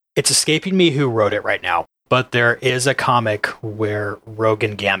 It's escaping me who wrote it right now, but there is a comic where Rogue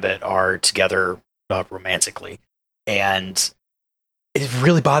and Gambit are together romantically. And it's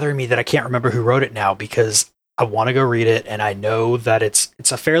really bothering me that I can't remember who wrote it now because I want to go read it, and I know that it's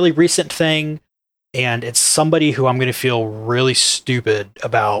a fairly recent thing, and it's somebody who I'm going to feel really stupid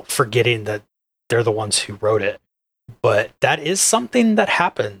about forgetting that they're the ones who wrote it. But that is something that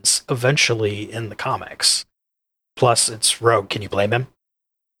happens eventually in the comics. Plus, it's Rogue. Can you blame him?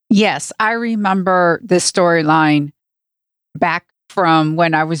 Yes, I remember this storyline back from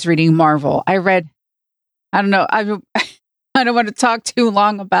when I was reading Marvel. I don't know, I don't want to talk too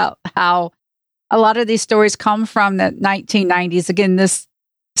long about how a lot of these stories come from the 1990s. Again, this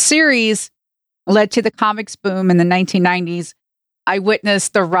series led to the comics boom in the 1990s. I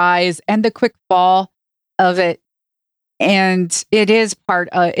witnessed the rise and the quick fall of it. And it is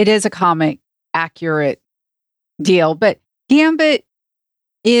a comic accurate deal. But Gambit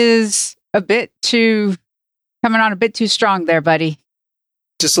is coming on a bit too strong there, buddy.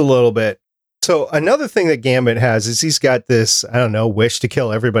 Just a little bit. So another thing that Gambit has is he's got this, I don't know, wish to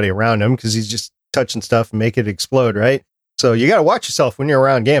kill everybody around him because he's just touching stuff and make it explode, right? So you got to watch yourself when you're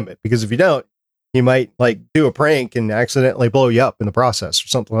around Gambit because if you don't, he might like do a prank and accidentally blow you up in the process or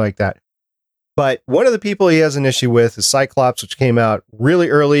something like that. But one of the people he has an issue with is Cyclops, which came out really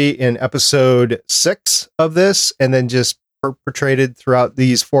early in episode 6 of this and then just perpetrated throughout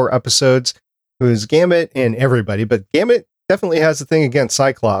these 4 episodes. It was Gambit and everybody, but Gambit definitely has a thing against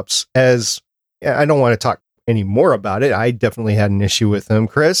Cyclops as I don't want to talk any more about it. I definitely had an issue with him.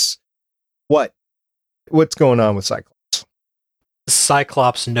 Chris, what's going on with Cyclops?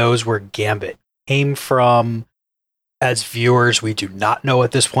 Cyclops knows where Gambit came from. As viewers, we do not know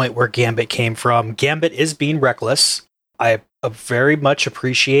at this point where Gambit came from. Gambit is being reckless. I very much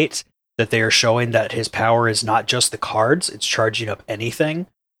appreciate that they are showing that his power is not just the cards, it's charging up anything.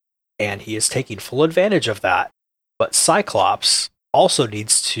 And he is taking full advantage of that. But Cyclops also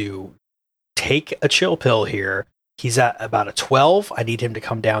needs to take a chill pill here. He's at about a 12. I need him to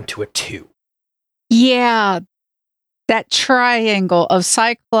come down to a 2. Yeah. That triangle of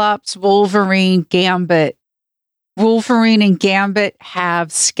Cyclops, Wolverine, Gambit. Wolverine and Gambit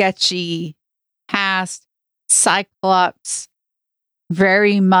have sketchy past. Cyclops,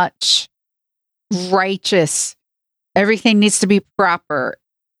 very much righteous. Everything needs to be proper.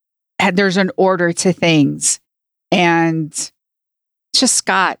 And there's an order to things. And just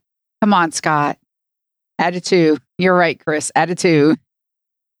Scott. Come on, Scott. Add a 2. You're right, Chris. Add a 2.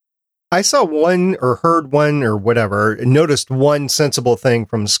 I saw one or heard one or whatever, noticed one sensible thing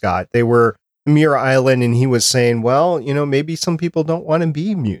from Scott. They were Muir Island and he was saying, well, maybe some people don't want to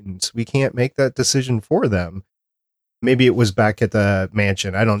be mutants. We can't make that decision for them. Maybe it was back at the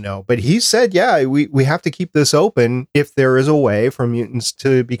mansion. I don't know. But he said, yeah, we have to keep this open. If there is a way for mutants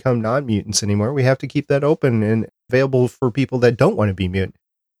to become non-mutants anymore, we have to keep that open and available for people that don't want to be mutant.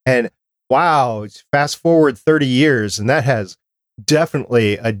 And wow, fast forward 30 years, and that has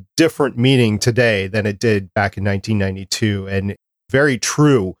definitely a different meaning today than it did back in 1992. And very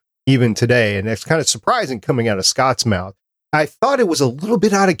true even today. And it's kind of surprising coming out of Scott's mouth. I thought it was a little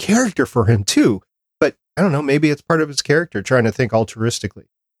bit out of character for him too. But I don't know, maybe it's part of his character trying to think altruistically.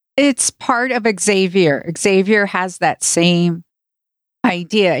 It's part of Xavier. Xavier has that same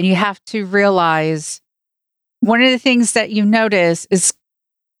idea. And you have to realize one of the things that you notice is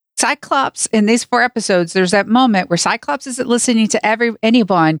Cyclops in these 4 episodes, there's that moment where Cyclops isn't listening to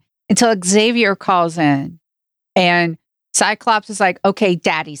anyone until Xavier calls in. And Cyclops is like, okay,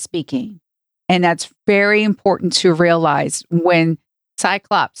 Daddy's speaking. And that's very important to realize when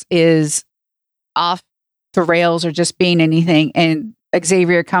Cyclops is off the rails or just being anything, and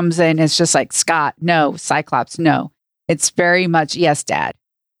Xavier comes in, it's just like, Scott, no. Cyclops, no. It's very much, yes, Dad.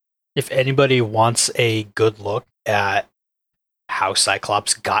 If anybody wants a good look at how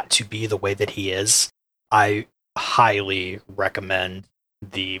Cyclops got to be the way that he is, I highly recommend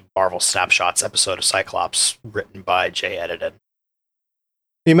the Marvel Snapshots episode of Cyclops written by Jay Edited.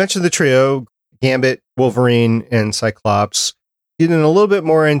 You mentioned the trio, Gambit, Wolverine, and Cyclops. Getting a little bit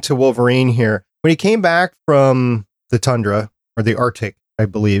more into Wolverine here. When he came back from the tundra, or the Arctic, I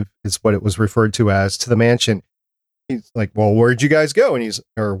believe is what it was referred to as, to the mansion, he's like, well, where'd you guys go?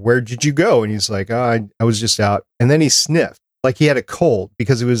 Where did you go? And he's like, oh, I was just out. And then he sniffed like he had a cold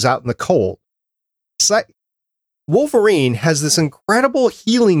because he was out in the cold. Wolverine has this incredible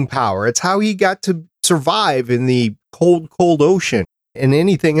healing power. It's how he got to survive in the cold, cold ocean and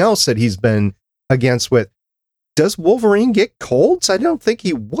anything else that he's been against with. Does Wolverine get colds? I don't think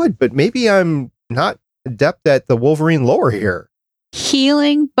he would, but maybe I'm not adept at the Wolverine lore here.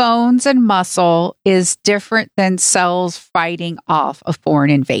 Healing bones and muscle is different than cells fighting off a foreign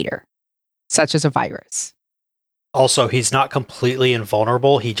invader, such as a virus. Also, he's not completely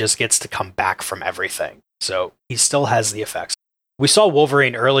invulnerable. He just gets to come back from everything. So he still has the effects. We saw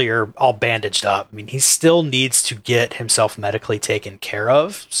Wolverine earlier all bandaged up. I mean, he still needs to get himself medically taken care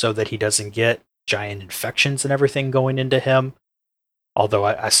of so that he doesn't get giant infections and everything going into him. Although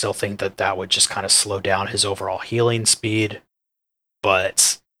I still think that would just kind of slow down his overall healing speed.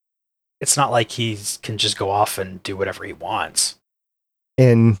 But it's not like he can just go off and do whatever he wants.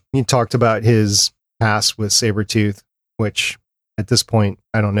 And he talked about his past with Sabretooth, which at this point,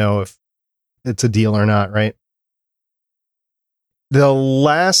 I don't know if it's a deal or not, right? The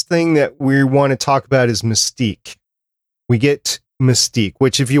last thing that we want to talk about is Mystique. We get Mystique,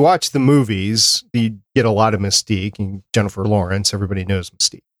 which if you watch the movies, you get a lot of Mystique. And Jennifer Lawrence, everybody knows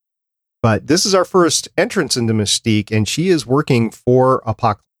Mystique. But this is our first entrance into Mystique, and she is working for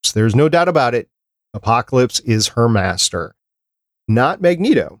Apocalypse. There's no doubt about it. Apocalypse is her master, not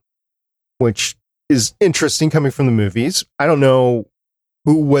Magneto, which is interesting coming from the movies. I don't know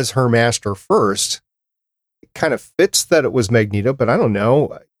who was her master first. It kind of fits that it was Magneto, but I don't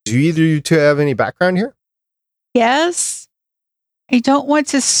know. Do either of you two have any background here? Yes. I don't want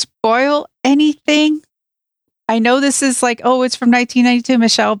to spoil anything. I know this is like, oh, it's from 1992,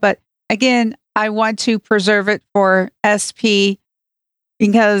 Michelle, but again, I want to preserve it for SP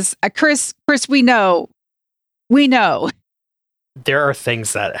because Chris, we know. There are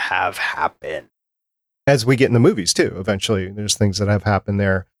things that have happened. As we get in the movies too, eventually there's things that have happened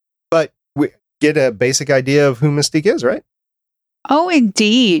there. But we get a basic idea of who Mystique is, right? Oh,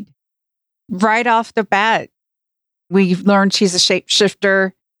 indeed. Right off the bat, we've learned she's a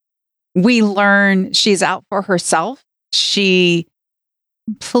shapeshifter. We learn she's out for herself. She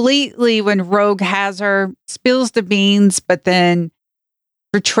completely, when Rogue has her, spills the beans, but then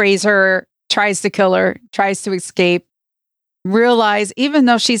betrays her, tries to kill her, tries to escape. Realize, even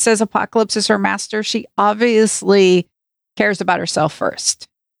though she says Apocalypse is her master, she obviously cares about herself first.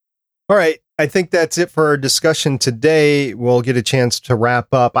 All right. I think that's it for our discussion today. We'll get a chance to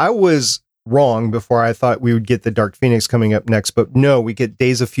wrap up. I was wrong before. I thought we would get the Dark Phoenix coming up next, but no, we get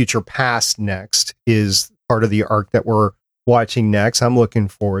Days of Future Past next is part of the arc that we're watching next. I'm looking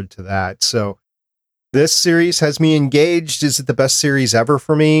forward to that. So this series has me engaged. Is it the best series ever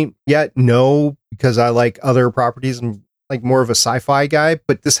for me yet? No, because I like other properties and like more of a sci-fi guy,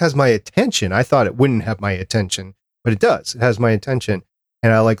 but this has my attention. I thought it wouldn't have my attention, but it does. It has my attention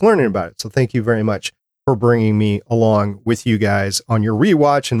and I like learning about it. So thank you very much for bringing me along with you guys on your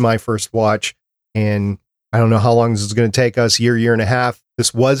rewatch and my first watch. And I don't know how long this is going to take us, year and a half.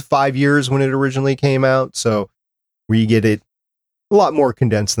 This was 5 years when it originally came out. So we get it a lot more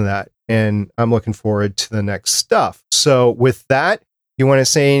condensed than that. And I'm looking forward to the next stuff. So with that, you want to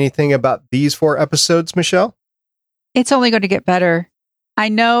say anything about these 4 episodes, Michelle? It's only going to get better. I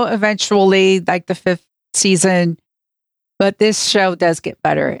know eventually, like the 5th season, but this show does get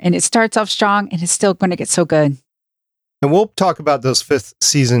better. And it starts off strong and it's still going to get so good. And we'll talk about those 5th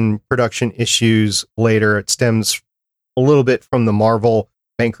season production issues later. It stems a little bit from the Marvel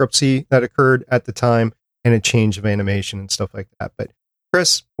bankruptcy that occurred at the time and a change of animation and stuff like that. But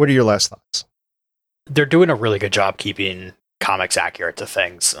Chris, what are your last thoughts? They're doing a really good job keeping comics accurate to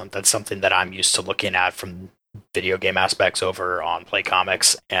things. That's something that I'm used to looking at from video game aspects over on Play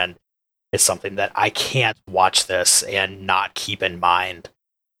Comics, and it's something that I can't watch this and not keep in mind.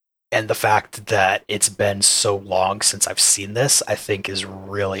 And the fact that it's been so long since I've seen this, I think is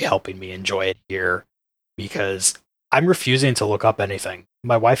really helping me enjoy it here, because I'm refusing to look up anything.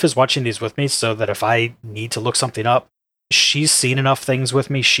 My wife is watching these with me so that if I need to look something up, she's seen enough things with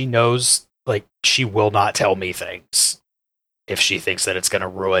me. She knows, like, she will not tell me things if she thinks that it's going to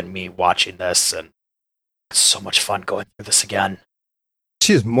ruin me watching this. And it's so much fun going through this again.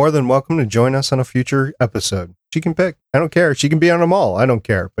 She is more than welcome to join us on a future episode. She can pick. I don't care. She can be on them all. I don't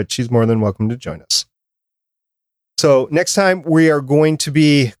care. But she's more than welcome to join us. So next time we are going to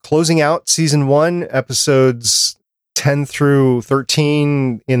be closing out season 1, episodes 10 through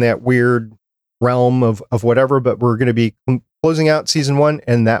 13 in that weird realm of whatever. But we're going to be closing out season 1,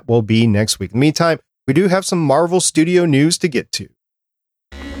 and that will be next week. In the meantime, we do have some Marvel Studio news to get to.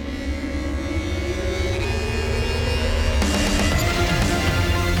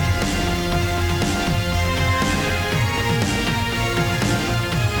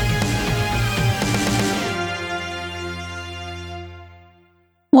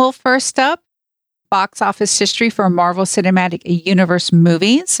 Well, first up, box office history for Marvel Cinematic Universe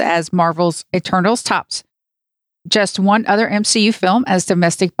movies, as Marvel's Eternals tops just one other MCU film as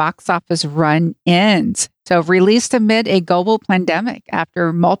domestic box office run ends. So released amid a global pandemic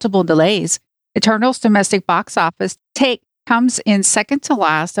after multiple delays, Eternals' domestic box office take comes in second to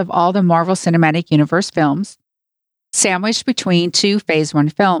last of all the Marvel Cinematic Universe films, sandwiched between 2 Phase 1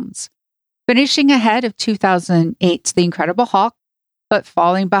 films, finishing ahead of 2008's The Incredible Hulk, but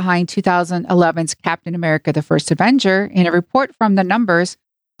falling behind 2011's Captain America: The First Avenger. In a report from The Numbers,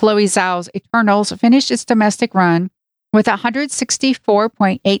 Chloe Zhao's Eternals finished its domestic run with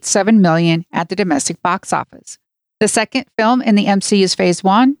 $164.87 million at the domestic box office. The second film in the MCU's Phase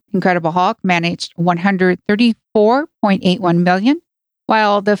 1, Incredible Hulk, managed $134.81 million,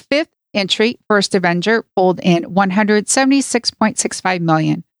 while the fifth entry, First Avenger, pulled in $176.65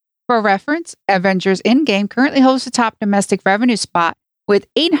 million. For reference, Avengers Endgame currently holds the top domestic revenue spot with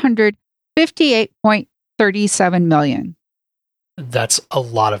 $858.37 million. That's a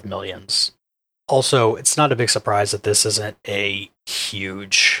lot of millions. Also, it's not a big surprise that this isn't a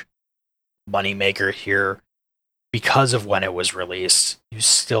huge moneymaker here. Because of when it was released, you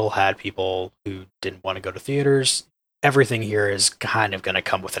still had people who didn't want to go to theaters. Everything here is kind of going to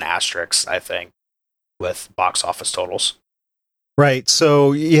come with an asterisk, I think, with box office totals. Right.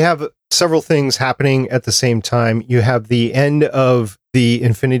 So you have several things happening at the same time. You have the end of the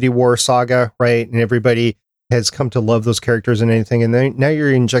Infinity War saga, right? And everybody has come to love those characters and anything. And then now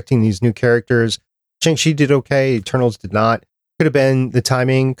you're injecting these new characters. Shang-Chi did okay. Eternals did not. Could have been the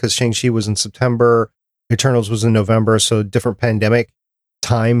timing because Shang-Chi was in September. Eternals was in November. So different pandemic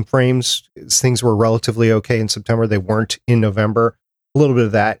time frames. Things were relatively okay in September. They weren't in November. A little bit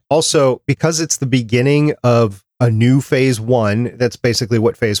of that. Also, because it's the beginning of a new Phase 1, that's basically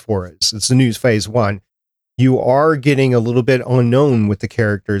what Phase 4 is. It's the new Phase 1. You are getting a little bit unknown with the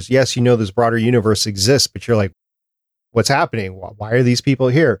characters. Yes, you know this broader universe exists, but you're like, what's happening? Why are these people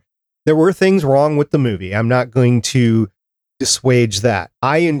here? There were things wrong with the movie. I'm not going to dissuade that.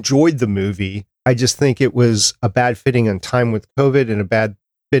 I enjoyed the movie. I just think it was a bad fitting on time with COVID and a bad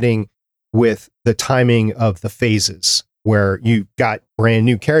fitting with the timing of the phases where you got brand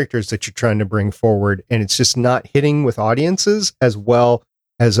new characters that you're trying to bring forward. And it's just not hitting with audiences as well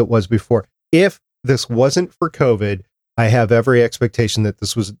as it was before. If this wasn't for COVID, I have every expectation that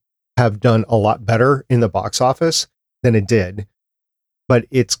this was have done a lot better in the box office than it did. But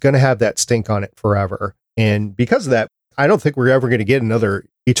it's going to have that stink on it forever. And because of that, I don't think we're ever going to get another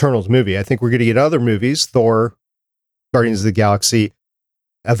Eternals movie. I think we're going to get other movies, Thor, Guardians of the Galaxy,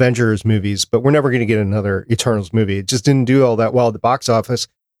 Avengers movies, but we're never going to get another Eternals movie. It just didn't do all that well at the box office.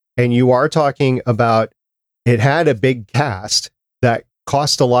 And you are talking about, it had a big cast that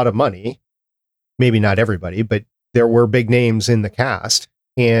cost a lot of money. Maybe not everybody, but there were big names in the cast.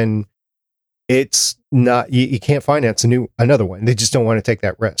 And it's not, you can't finance another one. They just don't want to take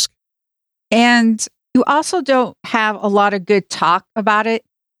that risk. And you also don't have a lot of good talk about it.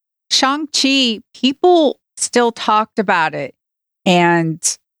 Shang-Chi, people still talked about it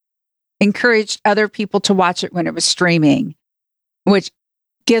and encouraged other people to watch it when it was streaming, which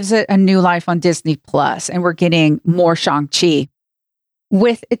gives it a new life on Disney Plus. And we're getting more Shang-Chi.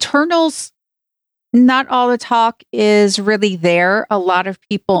 With Eternals, not all the talk is really there. A lot of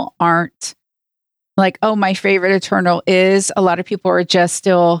people aren't like, oh, my favorite Eternal is. A lot of people are just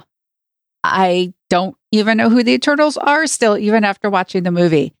still, I don't even know who the Eternals are still, even after watching the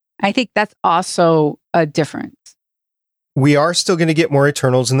movie. I think that's also a difference. We are still going to get more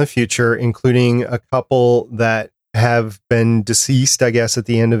Eternals in the future, including a couple that have been deceased, I guess, at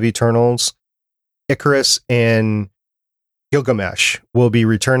the end of Eternals. Icarus and Gilgamesh will be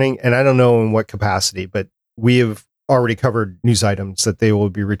returning, and I don't know in what capacity, but we have already covered news items that they will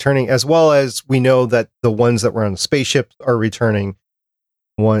be returning, as well as we know that the ones that were on the spaceship are returning.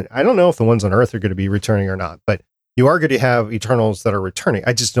 I don't know if the ones on Earth are going to be returning or not, but you are going to have Eternals that are returning.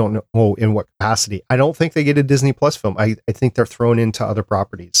 I just don't know in what capacity. I don't think they get a Disney Plus film. I think they're thrown into other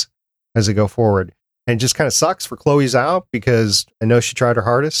properties as they go forward. And it just kind of sucks for Chloe Zhao because I know she tried her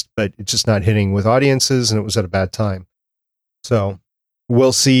hardest, but it's just not hitting with audiences and it was at a bad time. So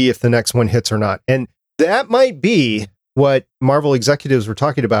we'll see if the next one hits or not. And that might be what Marvel executives were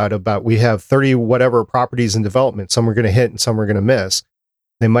talking about we have 30 whatever properties in development. Some are going to hit and some are going to miss.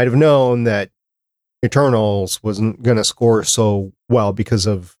 They might have known that Eternals wasn't going to score so well because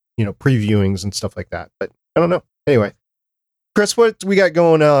of, previewings and stuff like that. But I don't know. Anyway, Chris, what we got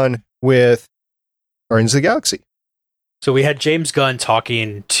going on with Guardians of the Galaxy? So we had James Gunn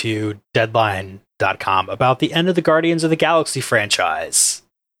talking to Deadline.com about the end of the Guardians of the Galaxy franchise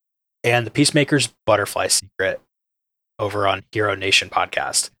and the Peacemaker's butterfly secret over on Hero Nation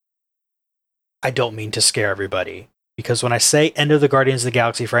podcast. I don't mean to scare everybody, because when I say end of the Guardians of the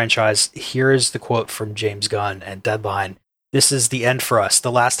Galaxy franchise, here is the quote from James Gunn and Deadline. This is the end for us.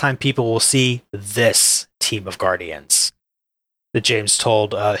 The last time people will see this team of Guardians. That James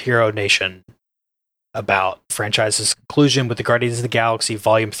told Hero Nation about franchise's conclusion with the Guardians of the Galaxy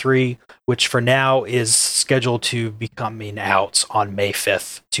Volume 3, which for now is scheduled to be coming out on May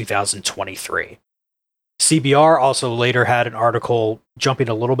 5th, 2023. CBR also later had an article jumping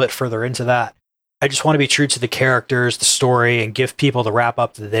a little bit further into that. I just want to be true to the characters, the story, and give people the wrap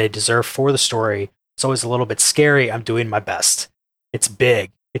up that they deserve for the story. It's always a little bit scary. I'm doing my best. It's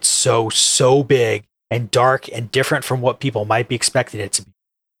big. It's so big and dark and different from what people might be expecting it to be,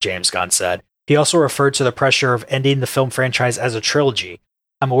 James Gunn said. He also referred to the pressure of ending the film franchise as a trilogy.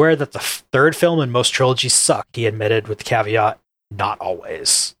 I'm aware that the third film in most trilogies suck, he admitted, with the caveat, not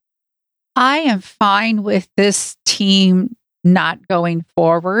always. I am fine with this team not going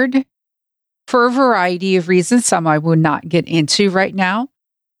forward for a variety of reasons, some I would not get into right now.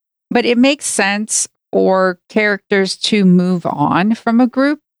 But it makes sense for characters to move on from a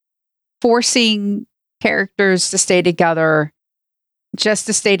group. Forcing characters to stay together just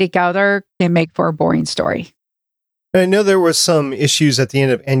to stay together can make for a boring story. I know there was some issues at the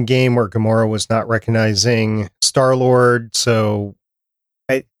end of Endgame where Gamora was not recognizing Star-Lord, so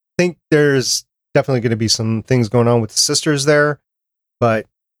I think there's definitely going to be some things going on with the sisters there, but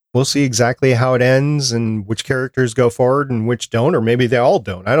we'll see exactly how it ends and which characters go forward and which don't, or maybe they all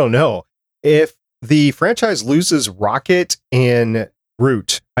don't. I don't know. If the franchise loses Rocket and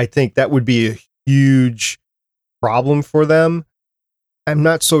Groot, I think that would be a huge problem for them. I'm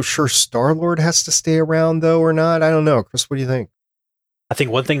not so sure Star-Lord has to stay around, though, or not. I don't know. Chris, what do you think? I think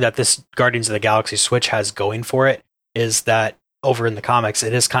one thing that this Guardians of the Galaxy Switch has going for it is that over in the comics,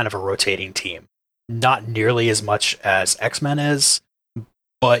 it is kind of a rotating team. Not nearly as much as X-Men is,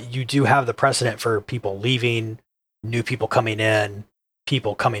 but you do have the precedent for people leaving, new people coming in,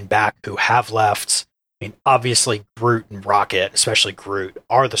 people coming back who have left. I mean, obviously, Groot and Rocket, especially Groot,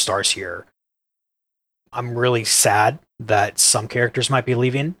 are the stars here. I'm really sad that some characters might be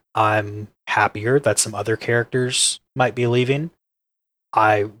leaving. I'm happier that some other characters might be leaving.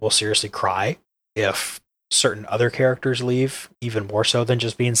 I will seriously cry if certain other characters leave, even more so than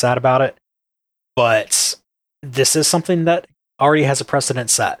just being sad about it. But this is something that already has a precedent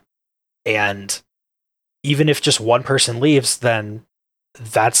set. And even if just one person leaves, then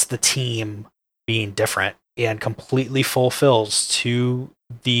that's the team being different and completely fulfills to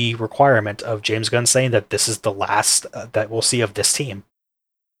the requirement of James Gunn saying that this is the last that we'll see of this team.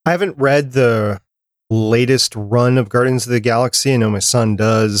 I haven't read the latest run of Guardians of the Galaxy. I know my son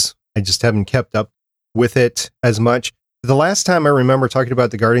does. I just haven't kept up with it as much. The last time I remember talking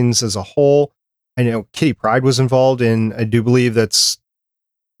about the Guardians as a whole, I know Kitty Pryde was involved in, I do believe that's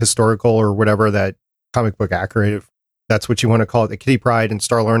historical or whatever, that comic book accurate, if that's what you want to call it, that Kitty Pryde and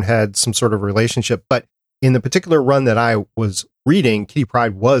Star-Lord had some sort of relationship. But in the particular run that I was reading, Kitty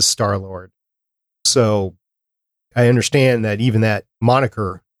Pryde was Star-Lord. So I understand that even that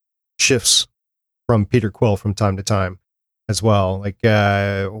moniker shifts from Peter Quill from time to time as well. Like,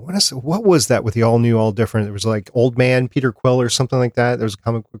 what was that with the all new, all different? It was like Old Man Peter Quill or something like that. There was a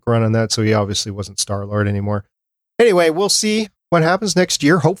comic book run on that, so he obviously wasn't Star-Lord anymore. Anyway, we'll see what happens next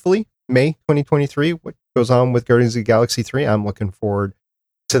year, hopefully, May 2023. What goes on with Guardians of the Galaxy 3? I'm looking forward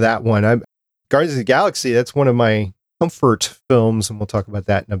to that one. Guardians of the Galaxy, that's one of my comfort films, and we'll talk about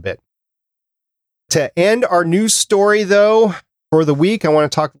that in a bit. To end our news story, though, for the week, I want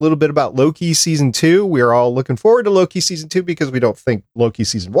to talk a little bit about Loki Season 2. We are all looking forward to Loki Season 2 because we don't think Loki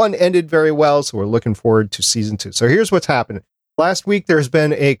Season 1 ended very well, so we're looking forward to Season 2. So here's what's happening. Last week, there's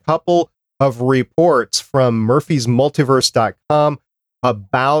been a couple of reports from murphysmultiverse.com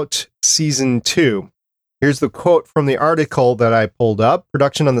about Season 2. Here's the quote from the article that I pulled up.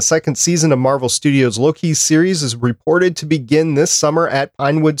 Production on the second season of Marvel Studios' Loki series is reported to begin this summer at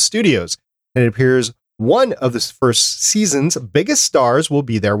Pinewood Studios. And it appears one of the first season's biggest stars will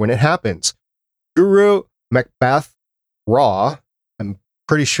be there when it happens. Guru Macbeth Raw, I'm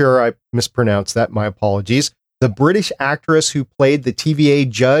pretty sure I mispronounced that, my apologies. The British actress who played the TVA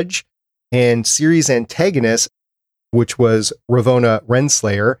judge and series antagonist, which was Ravonna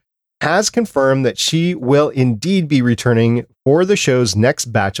Renslayer, has confirmed that she will indeed be returning for the show's next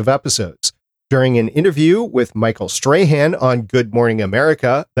batch of episodes. During an interview with Michael Strahan on Good Morning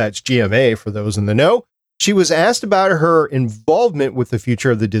America, that's GMA for those in the know, she was asked about her involvement with the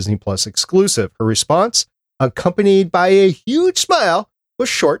future of the Disney Plus exclusive. Her response, accompanied by a huge smile, was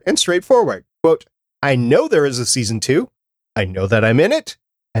short and straightforward. Quote, I know there is a season 2. I know that I'm in it.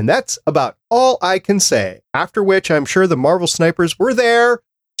 And that's about all I can say. After which I'm sure the Marvel snipers were there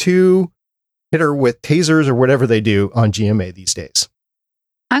to hit her with tasers or whatever they do on GMA these days.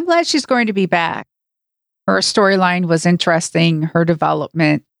 I'm glad she's going to be back. Her storyline was interesting, her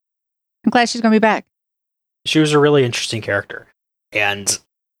development. I'm glad she's going to be back. She was a really interesting character. And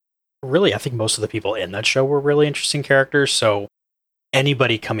really, I think most of the people in that show were really interesting characters. So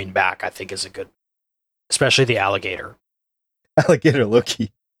anybody coming back, I think, is a good, especially the alligator. Alligator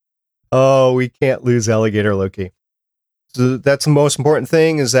Loki. Oh, we can't lose Alligator Loki. So that's the most important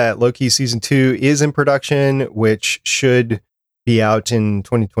thing, is that Loki season 2 is in production, which should be out in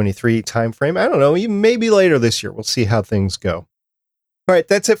 2023 timeframe. I don't know, even maybe later this year. We'll see how things go. All right,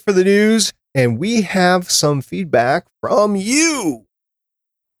 that's it for the news. And we have some feedback from you.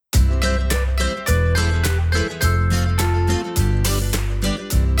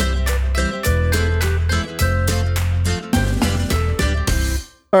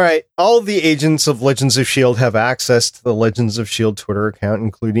 All right, all the agents of Legends of S.H.I.E.L.D. have access to the Legends of S.H.I.E.L.D. Twitter account,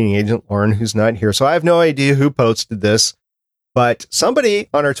 including Agent Lauren, who's not here. So I have no idea who posted this, but somebody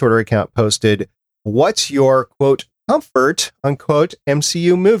on our Twitter account posted, what's your, quote, comfort, unquote,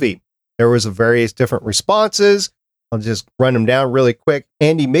 MCU movie? There was various different responses. I'll just run them down really quick.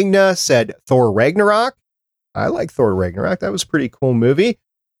 Andy Migna said Thor Ragnarok. I like Thor Ragnarok. That was a pretty cool movie.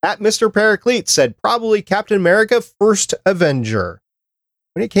 At Mr. Paraclete said probably Captain America First Avenger.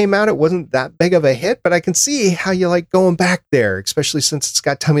 When it came out, it wasn't that big of a hit, but I can see how you like going back there, especially since it's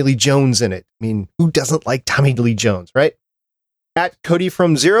got Tommy Lee Jones in it. I mean, who doesn't like Tommy Lee Jones, right? At Cody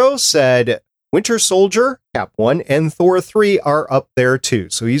from Zero said Winter Soldier, Cap 1, and Thor 3 are up there too.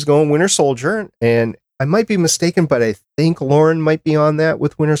 So he's going Winter Soldier, and I might be mistaken, but I think Lauren might be on that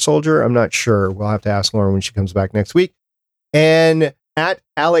with Winter Soldier. I'm not sure. We'll have to ask Lauren when she comes back next week. And at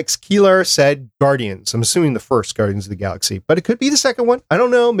Alex Keeler said Guardians. I'm assuming the first Guardians of the Galaxy, but it could be the second one. I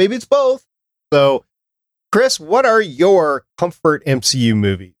don't know. Maybe it's both. So, Chris, what are your comfort MCU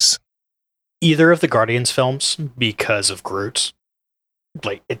movies? Either of the Guardians films, because of Groot.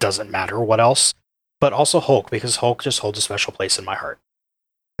 Like, it doesn't matter what else. But also Hulk, because Hulk just holds a special place in my heart.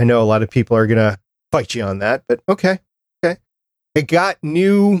 I know a lot of people are going to fight you on that, but okay. It got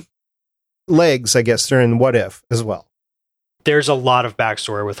new legs, I guess, during What If as well. There's a lot of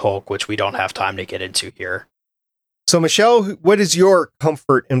backstory with Hulk, which we don't have time to get into here. So, Michelle, what is your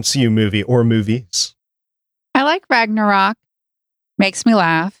comfort MCU movie or movies? I like Ragnarok. Makes me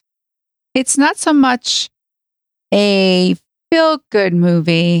laugh. It's not so much a feel-good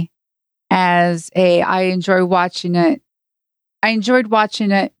movie as I enjoy watching it. I enjoyed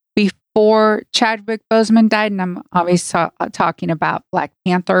watching it before Chadwick Boseman died, and I'm always talking about Black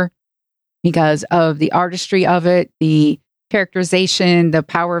Panther because of the artistry of it, the characterization, the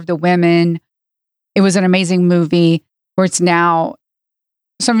power of the women. It was an amazing movie where it's now,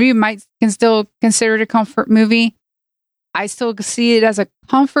 some of you can still consider it a comfort movie. I still see it as a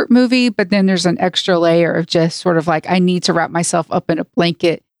comfort movie, but then there's an extra layer of just sort of like, I need to wrap myself up in a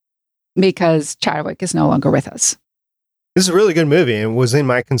blanket because Chadwick is no longer with us. This is a really good movie and was in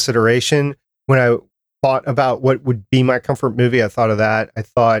my consideration when I thought about what would be my comfort movie. I thought of that. I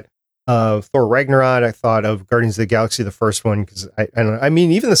thought of Thor Ragnarok. I thought of Guardians of the Galaxy, the first one, because I don't know. I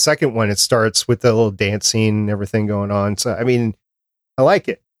mean, even the second one, it starts with the little dance scene and everything going on. So, I mean, I like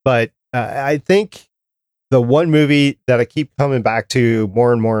it. But I think the one movie that I keep coming back to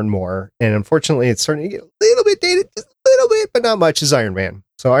more and more and more, and unfortunately it's starting to get a little bit dated, just a little bit, but not much, is Iron Man.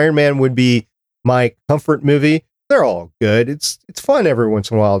 So Iron Man would be my comfort movie. They're all good. It's fun every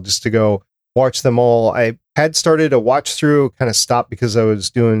once in a while just to go watch them all. I had started a watch through, kind of stopped because I was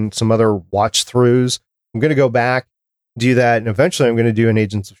doing some other watch throughs. I'm going to go back, do that, and eventually I'm going to do an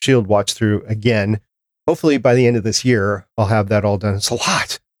Agents of S.H.I.E.L.D. watch through again. Hopefully by the end of this year, I'll have that all done. It's a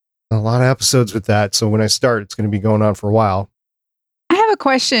lot of episodes with that. So when I start, it's going to be going on for a while. I have a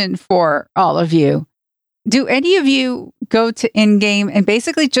question for all of you. do any of you go to in-game and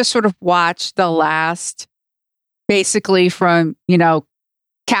basically just sort of watch the last, basically from,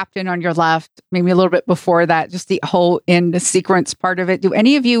 Captain on your left, maybe a little bit before that, just the whole end sequence part of it? Do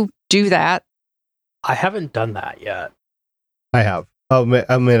any of you do that? I haven't done that yet. I have. I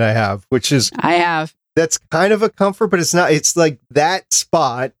have, which is... I have. That's kind of a comfort, but it's not. It's like that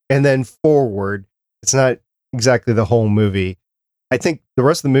spot and then forward. It's not exactly the whole movie. I think the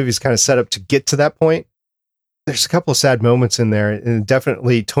rest of the movie is kind of set up to get to that point. There's a couple of sad moments in there, and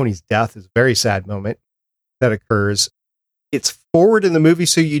definitely Tony's death is a very sad moment that occurs. It's forward in the movie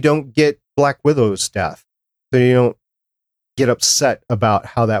so you don't get Black Widow's death. So you don't get upset about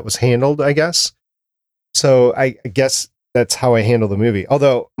how that was handled, I guess. So I guess that's how I handle the movie.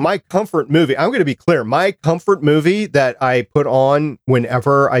 Although my comfort movie, I'm going to be clear, my comfort movie that I put on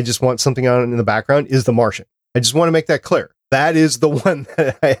whenever I just want something on in the background is The Martian. I just want to make that clear. That is the one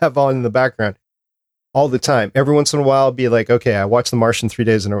that I have on in the background all the time. Every once in a while, I'll be like, okay, I watched The Martian 3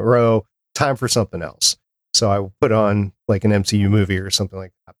 days in a row. Time for something else. So I will put on like an MCU movie or something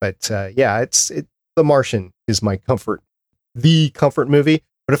like that. But yeah, The Martian is my comfort movie.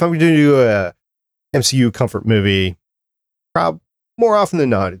 But if I'm going to do a MCU comfort movie, more often than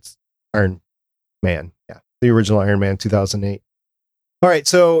not, it's Iron Man. Yeah, the original Iron Man 2008. All right,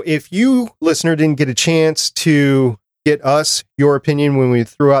 so if you, listener, didn't get a chance to get us your opinion when we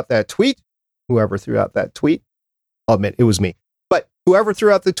threw out that tweet, whoever threw out that tweet, I'll admit it was me. But whoever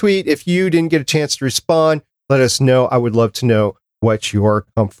threw out the tweet, if you didn't get a chance to respond, let us know. I would love to know what your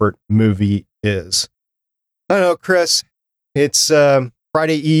comfort movie is. I don't know, Chris, it's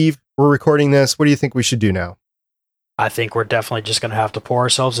Friday Eve. We're recording this. What do you think we should do now? I think we're definitely just going to have to pour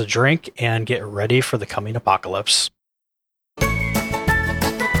ourselves a drink and get ready for the coming apocalypse.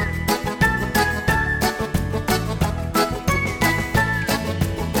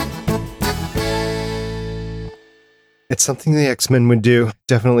 It's something the X-Men would do.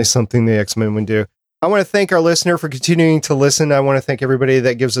 Definitely something the X-Men would do. I want to thank our listener for continuing to listen. I want to thank everybody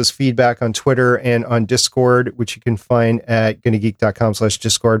that gives us feedback on Twitter and on Discord, which you can find at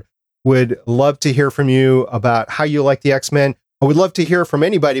gonnageek.com/Discord. Would love to hear from you about how you like the X-Men. I would love to hear from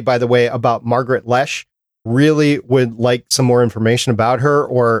anybody, by the way, about Margaret Loesch. Really would like some more information about her,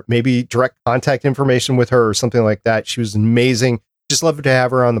 or maybe direct contact information with her or something like that. She was amazing. Just love to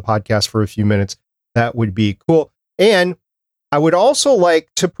have her on the podcast for a few minutes. That would be cool. And I would also like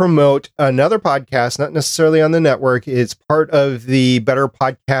to promote another podcast, not necessarily on the network. It's part of the better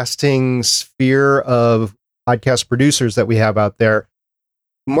podcasting sphere of podcast producers that we have out there.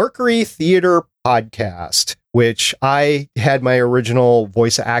 Mercury Theater Podcast, which I had my original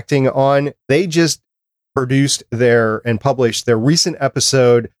voice acting on. They just produced and published their recent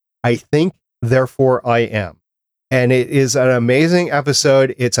episode, I Think, Therefore I Am. And it is an amazing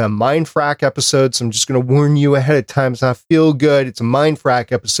episode. It's a mindfrack episode, so I'm just going to warn you ahead of time. It's not feel good. It's a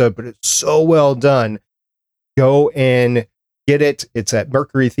mindfrack episode, but it's so well done. Go and get it. It's at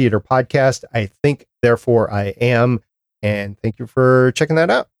Mercury Theater Podcast. I Think, Therefore I Am. And thank you for checking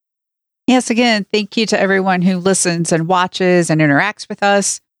that out. Yes, again, thank you to everyone who listens and watches and interacts with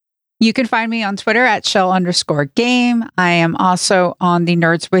us. You can find me on Twitter at shell_game. I am also on the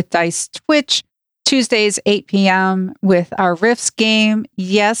Nerds with Dice Twitch, Tuesdays, 8 p.m. with our Rifts game.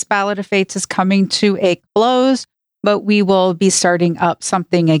 Yes, Ballad of Fates is coming to a close, but we will be starting up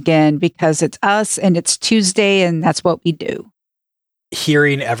something again because it's us and it's Tuesday and that's what we do.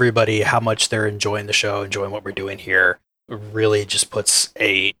 Hearing everybody, how much they're enjoying the show, enjoying what we're doing here, really just puts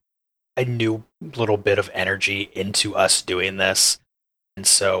a new little bit of energy into us doing this. And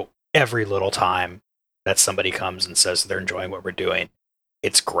so every little time that somebody comes and says they're enjoying what we're doing,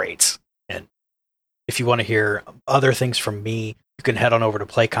 it's great. And if you want to hear other things from me, you can head on over to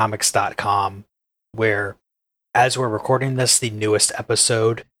playcomics.com, where as we're recording this, the newest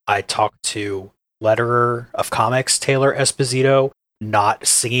episode, I talked to letterer of comics, Taylor Esposito, not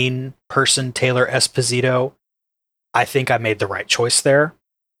singing person Taylor Esposito. I think I made the right choice there.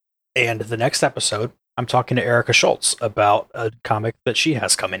 And the next episode, I'm talking to Erica Schultz about a comic that she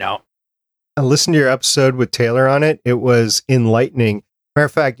has coming out. I listened to your episode with Taylor on it. It was enlightening. Matter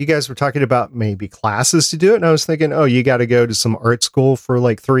of fact, you guys were talking about maybe classes to do it. And I was thinking, oh, you got to go to some art school for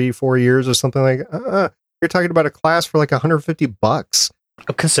like 3-4 years or something like that. You're talking about a class for like $150.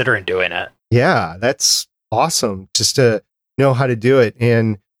 I'm considering doing it. Yeah, that's awesome. Just to know how to do it.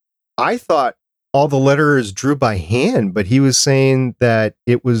 And I thought all the letters drew by hand, but he was saying that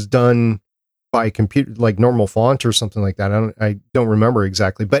it was done by computer, like normal font or something like that. I don't remember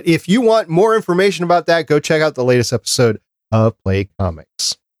exactly. But if you want more information about that, go check out the latest episode of Play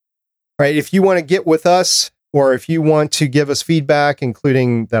Comics. All right, if you want to get with us, or if you want to give us feedback,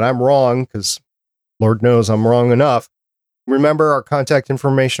 including that I'm wrong, because Lord knows I'm wrong enough. Remember our contact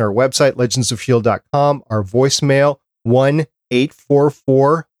information, our website, legendsofshield.com, our voicemail,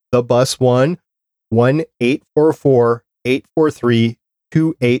 1-844-THE-BUS-1,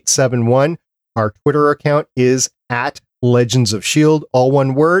 1-844-843-2871. Our Twitter account is at Legends of Shield, all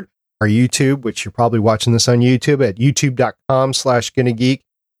one word. Our YouTube, which you're probably watching this on YouTube, at youtube.com/GonnaGeek.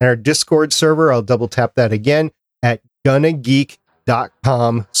 And our Discord server, I'll double tap that again, at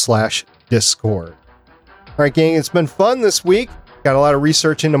GonnaGeek.com/Discord. All right, gang, it's been fun this week. Got a lot of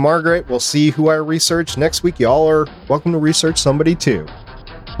research into Margaret. We'll see who I research next week. Y'all are welcome to research somebody too.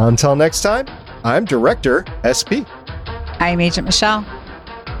 Until next time, I'm Director SP. I'm Agent Michelle.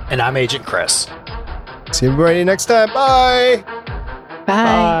 And I'm Agent Chris. See everybody next time. Bye.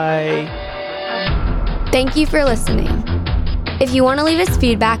 Bye. Thank you for listening. If you want to leave us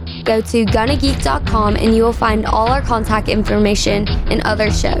feedback, go to GonnaGeek.com and you will find all our contact information and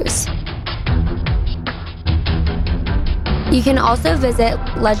other shows. You can also visit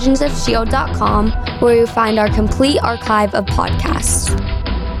legendsofshield.com where you'll find our complete archive of podcasts.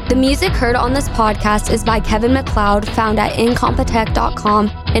 The music heard on this podcast is by Kevin MacLeod, found at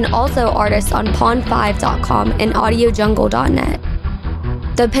incompetech.com, and also artists on pond5.com and audiojungle.net.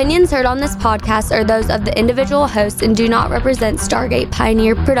 The opinions heard on this podcast are those of the individual hosts and do not represent Stargate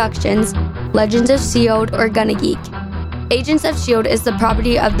Pioneer Productions, Legends of S.H.I.E.L.D., or Gonna Geek. Agents of S.H.I.E.L.D. is the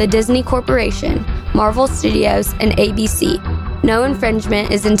property of the Disney Corporation, Marvel Studios, and ABC. No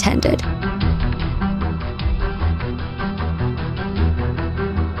infringement is intended.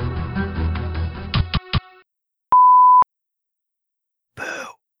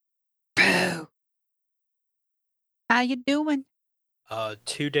 How you doing?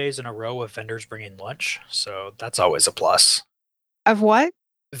 2 days in a row of vendors bringing lunch, so that's always a plus. Of what?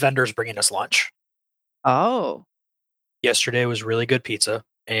 Vendors bringing us lunch. Oh. Yesterday was really good pizza,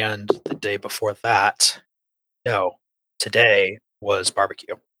 and the day before that, no, today was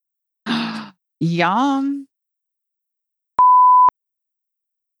barbecue. Yum.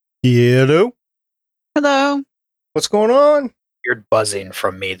 Hello. Hello. What's going on? Weird buzzing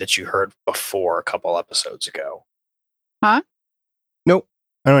from me that you heard before a couple episodes ago. Huh? Nope.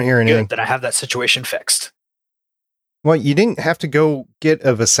 I don't hear anything. Good, then I have that situation fixed. Well, you didn't have to go get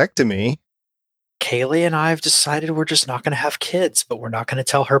a vasectomy. Kaylee and I have decided we're just not going to have kids, but we're not going to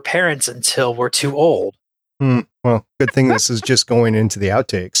tell her parents until we're too old. Well, good thing this is just going into the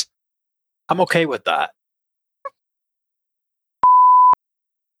outtakes. I'm okay with that.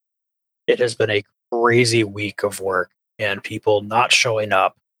 It has been a crazy week of work and people not showing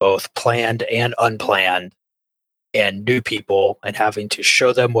up, both planned and unplanned, and new people and having to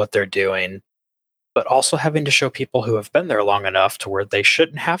show them what they're doing, but also having to show people who have been there long enough to where they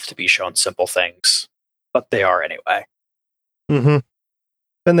shouldn't have to be shown simple things, but they are anyway. Mm-hmm.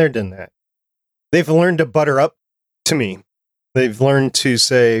 Been there, done that. They've learned to butter up to me. They've learned to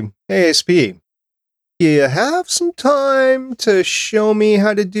say, hey, SP, you have some time to show me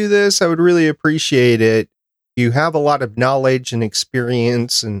how to do this? I would really appreciate it. You have a lot of knowledge and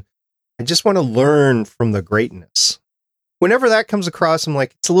experience, and I just want to learn from the greatness. Whenever that comes across, I'm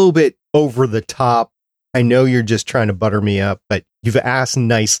like, it's a little bit over the top. I know you're just trying to butter me up, but you've asked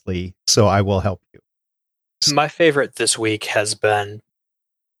nicely, so I will help you. My favorite this week has been,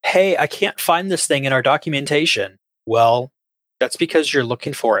 hey, I can't find this thing in our documentation. Well, that's because you're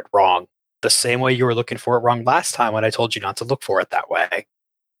looking for it wrong. The same way you were looking for it wrong last time when I told you not to look for it that way.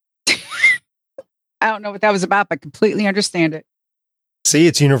 I don't know what that was about, but completely understand it. See,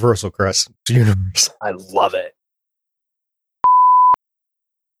 it's universal, Chris. It's universal. I love it.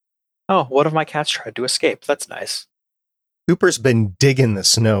 Oh, one of my cats tried to escape. That's nice. Cooper's been digging the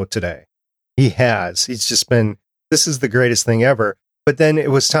snow today. He has. He's just been, this is the greatest thing ever. But then it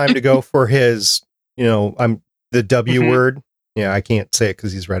was time to go for his, I'm the W word. Yeah, I can't say it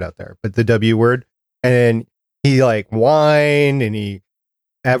because he's right out there, but the W word. And he whined, and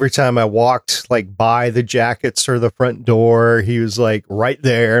every time I walked by the jackets or the front door, he was right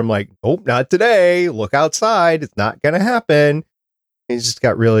there. I'm like, oh, not today. Look outside. It's not going to happen. He just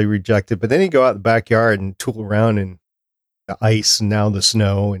got really rejected. But then he'd go out in the backyard and tool around in the ice and now the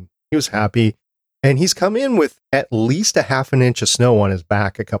snow. And he was happy. And he's come in with at least a half an inch of snow on his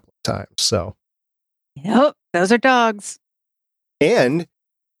back a couple of times. So, Yep, those are dogs. And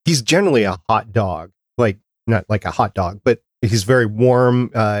he's generally a hot dog, not like a hot dog, but he's very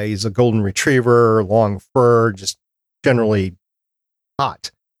warm. He's a golden retriever, long fur, just generally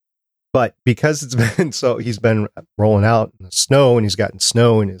hot. But because it's been he's been rolling out in the snow, and he's gotten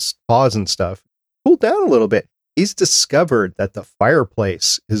snow in his paws and stuff, cooled down a little bit. He's discovered that the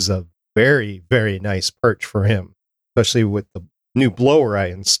fireplace is a very, very nice perch for him, especially with the new blower I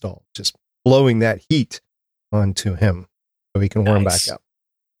installed. Just blowing that heat onto him so he can warm back up.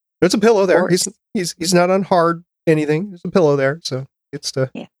 There's a pillow there. He's not on hard anything. There's a pillow there, so it's to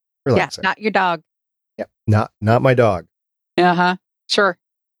relax. Yeah, not your dog. Yeah, not my dog. Uh-huh. Sure.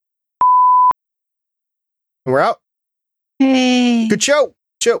 We're out. Hey. Good show.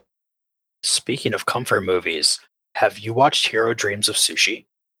 Speaking of comfort movies, have you watched Hero Dreams of Sushi?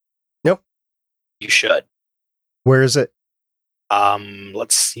 Nope. You should. Where is it?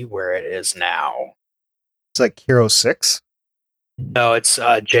 Let's see where it is now. It's like Hero 6. No, it's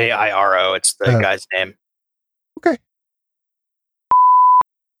Jiro. It's the guy's name. Okay.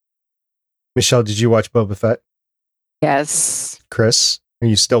 Michelle, did you watch Boba Fett? Yes. Chris, are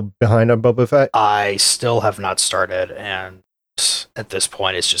you still behind on Boba Fett? I still have not started, and at this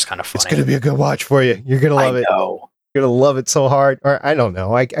point, it's just kind of funny. It's going to be a good watch for you. You're going to love it. I know. You're going to love it so hard. Or I don't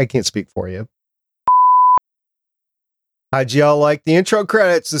know. I can't speak for you. How'd y'all like the intro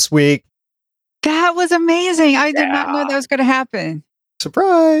credits this week? That was amazing. I did not know that was going to happen.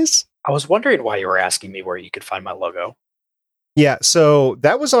 Surprise. I was wondering why you were asking me where you could find my logo. Yeah, so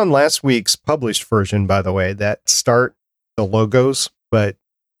that was on last week's published version, by the way, that start the logos, but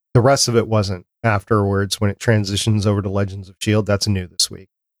the rest of it wasn't afterwards when it transitions over to Legends of S.H.I.E.L.D. That's new this week.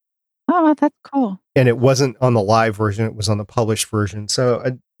 Oh, that's cool. And it wasn't on the live version, it was on the published version. So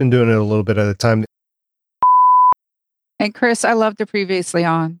I've been doing it a little bit at a time. And Chris, I loved the previously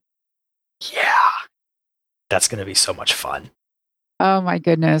on. Yeah. That's going to be so much fun. Oh my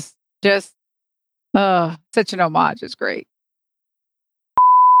goodness. Just, such an homage. It's great.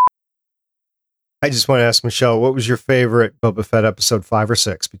 I just want to ask Michelle, what was your favorite Boba Fett episode, 5 or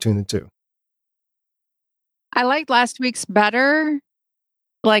 6, between the two? I liked last week's better,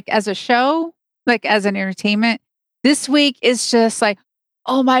 like as a show, like as an entertainment. This week is just like,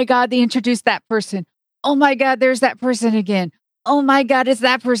 oh my God, they introduced that person. Oh my God, there's that person again. Oh my God, it's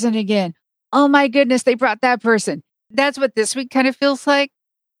that person again. Oh my goodness, they brought that person. That's what this week kind of feels like.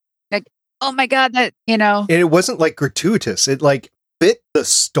 Like, oh my God, that, And it wasn't like gratuitous. It like fit the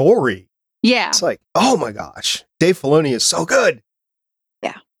story. Yeah. It's like, oh my gosh, Dave Filoni is so good.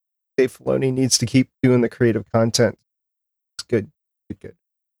 Yeah. Dave Filoni needs to keep doing the creative content. It's good. Good.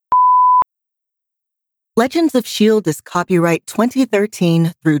 Legends of S.H.I.E.L.D. is copyright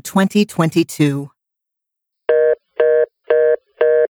 2013 through 2022.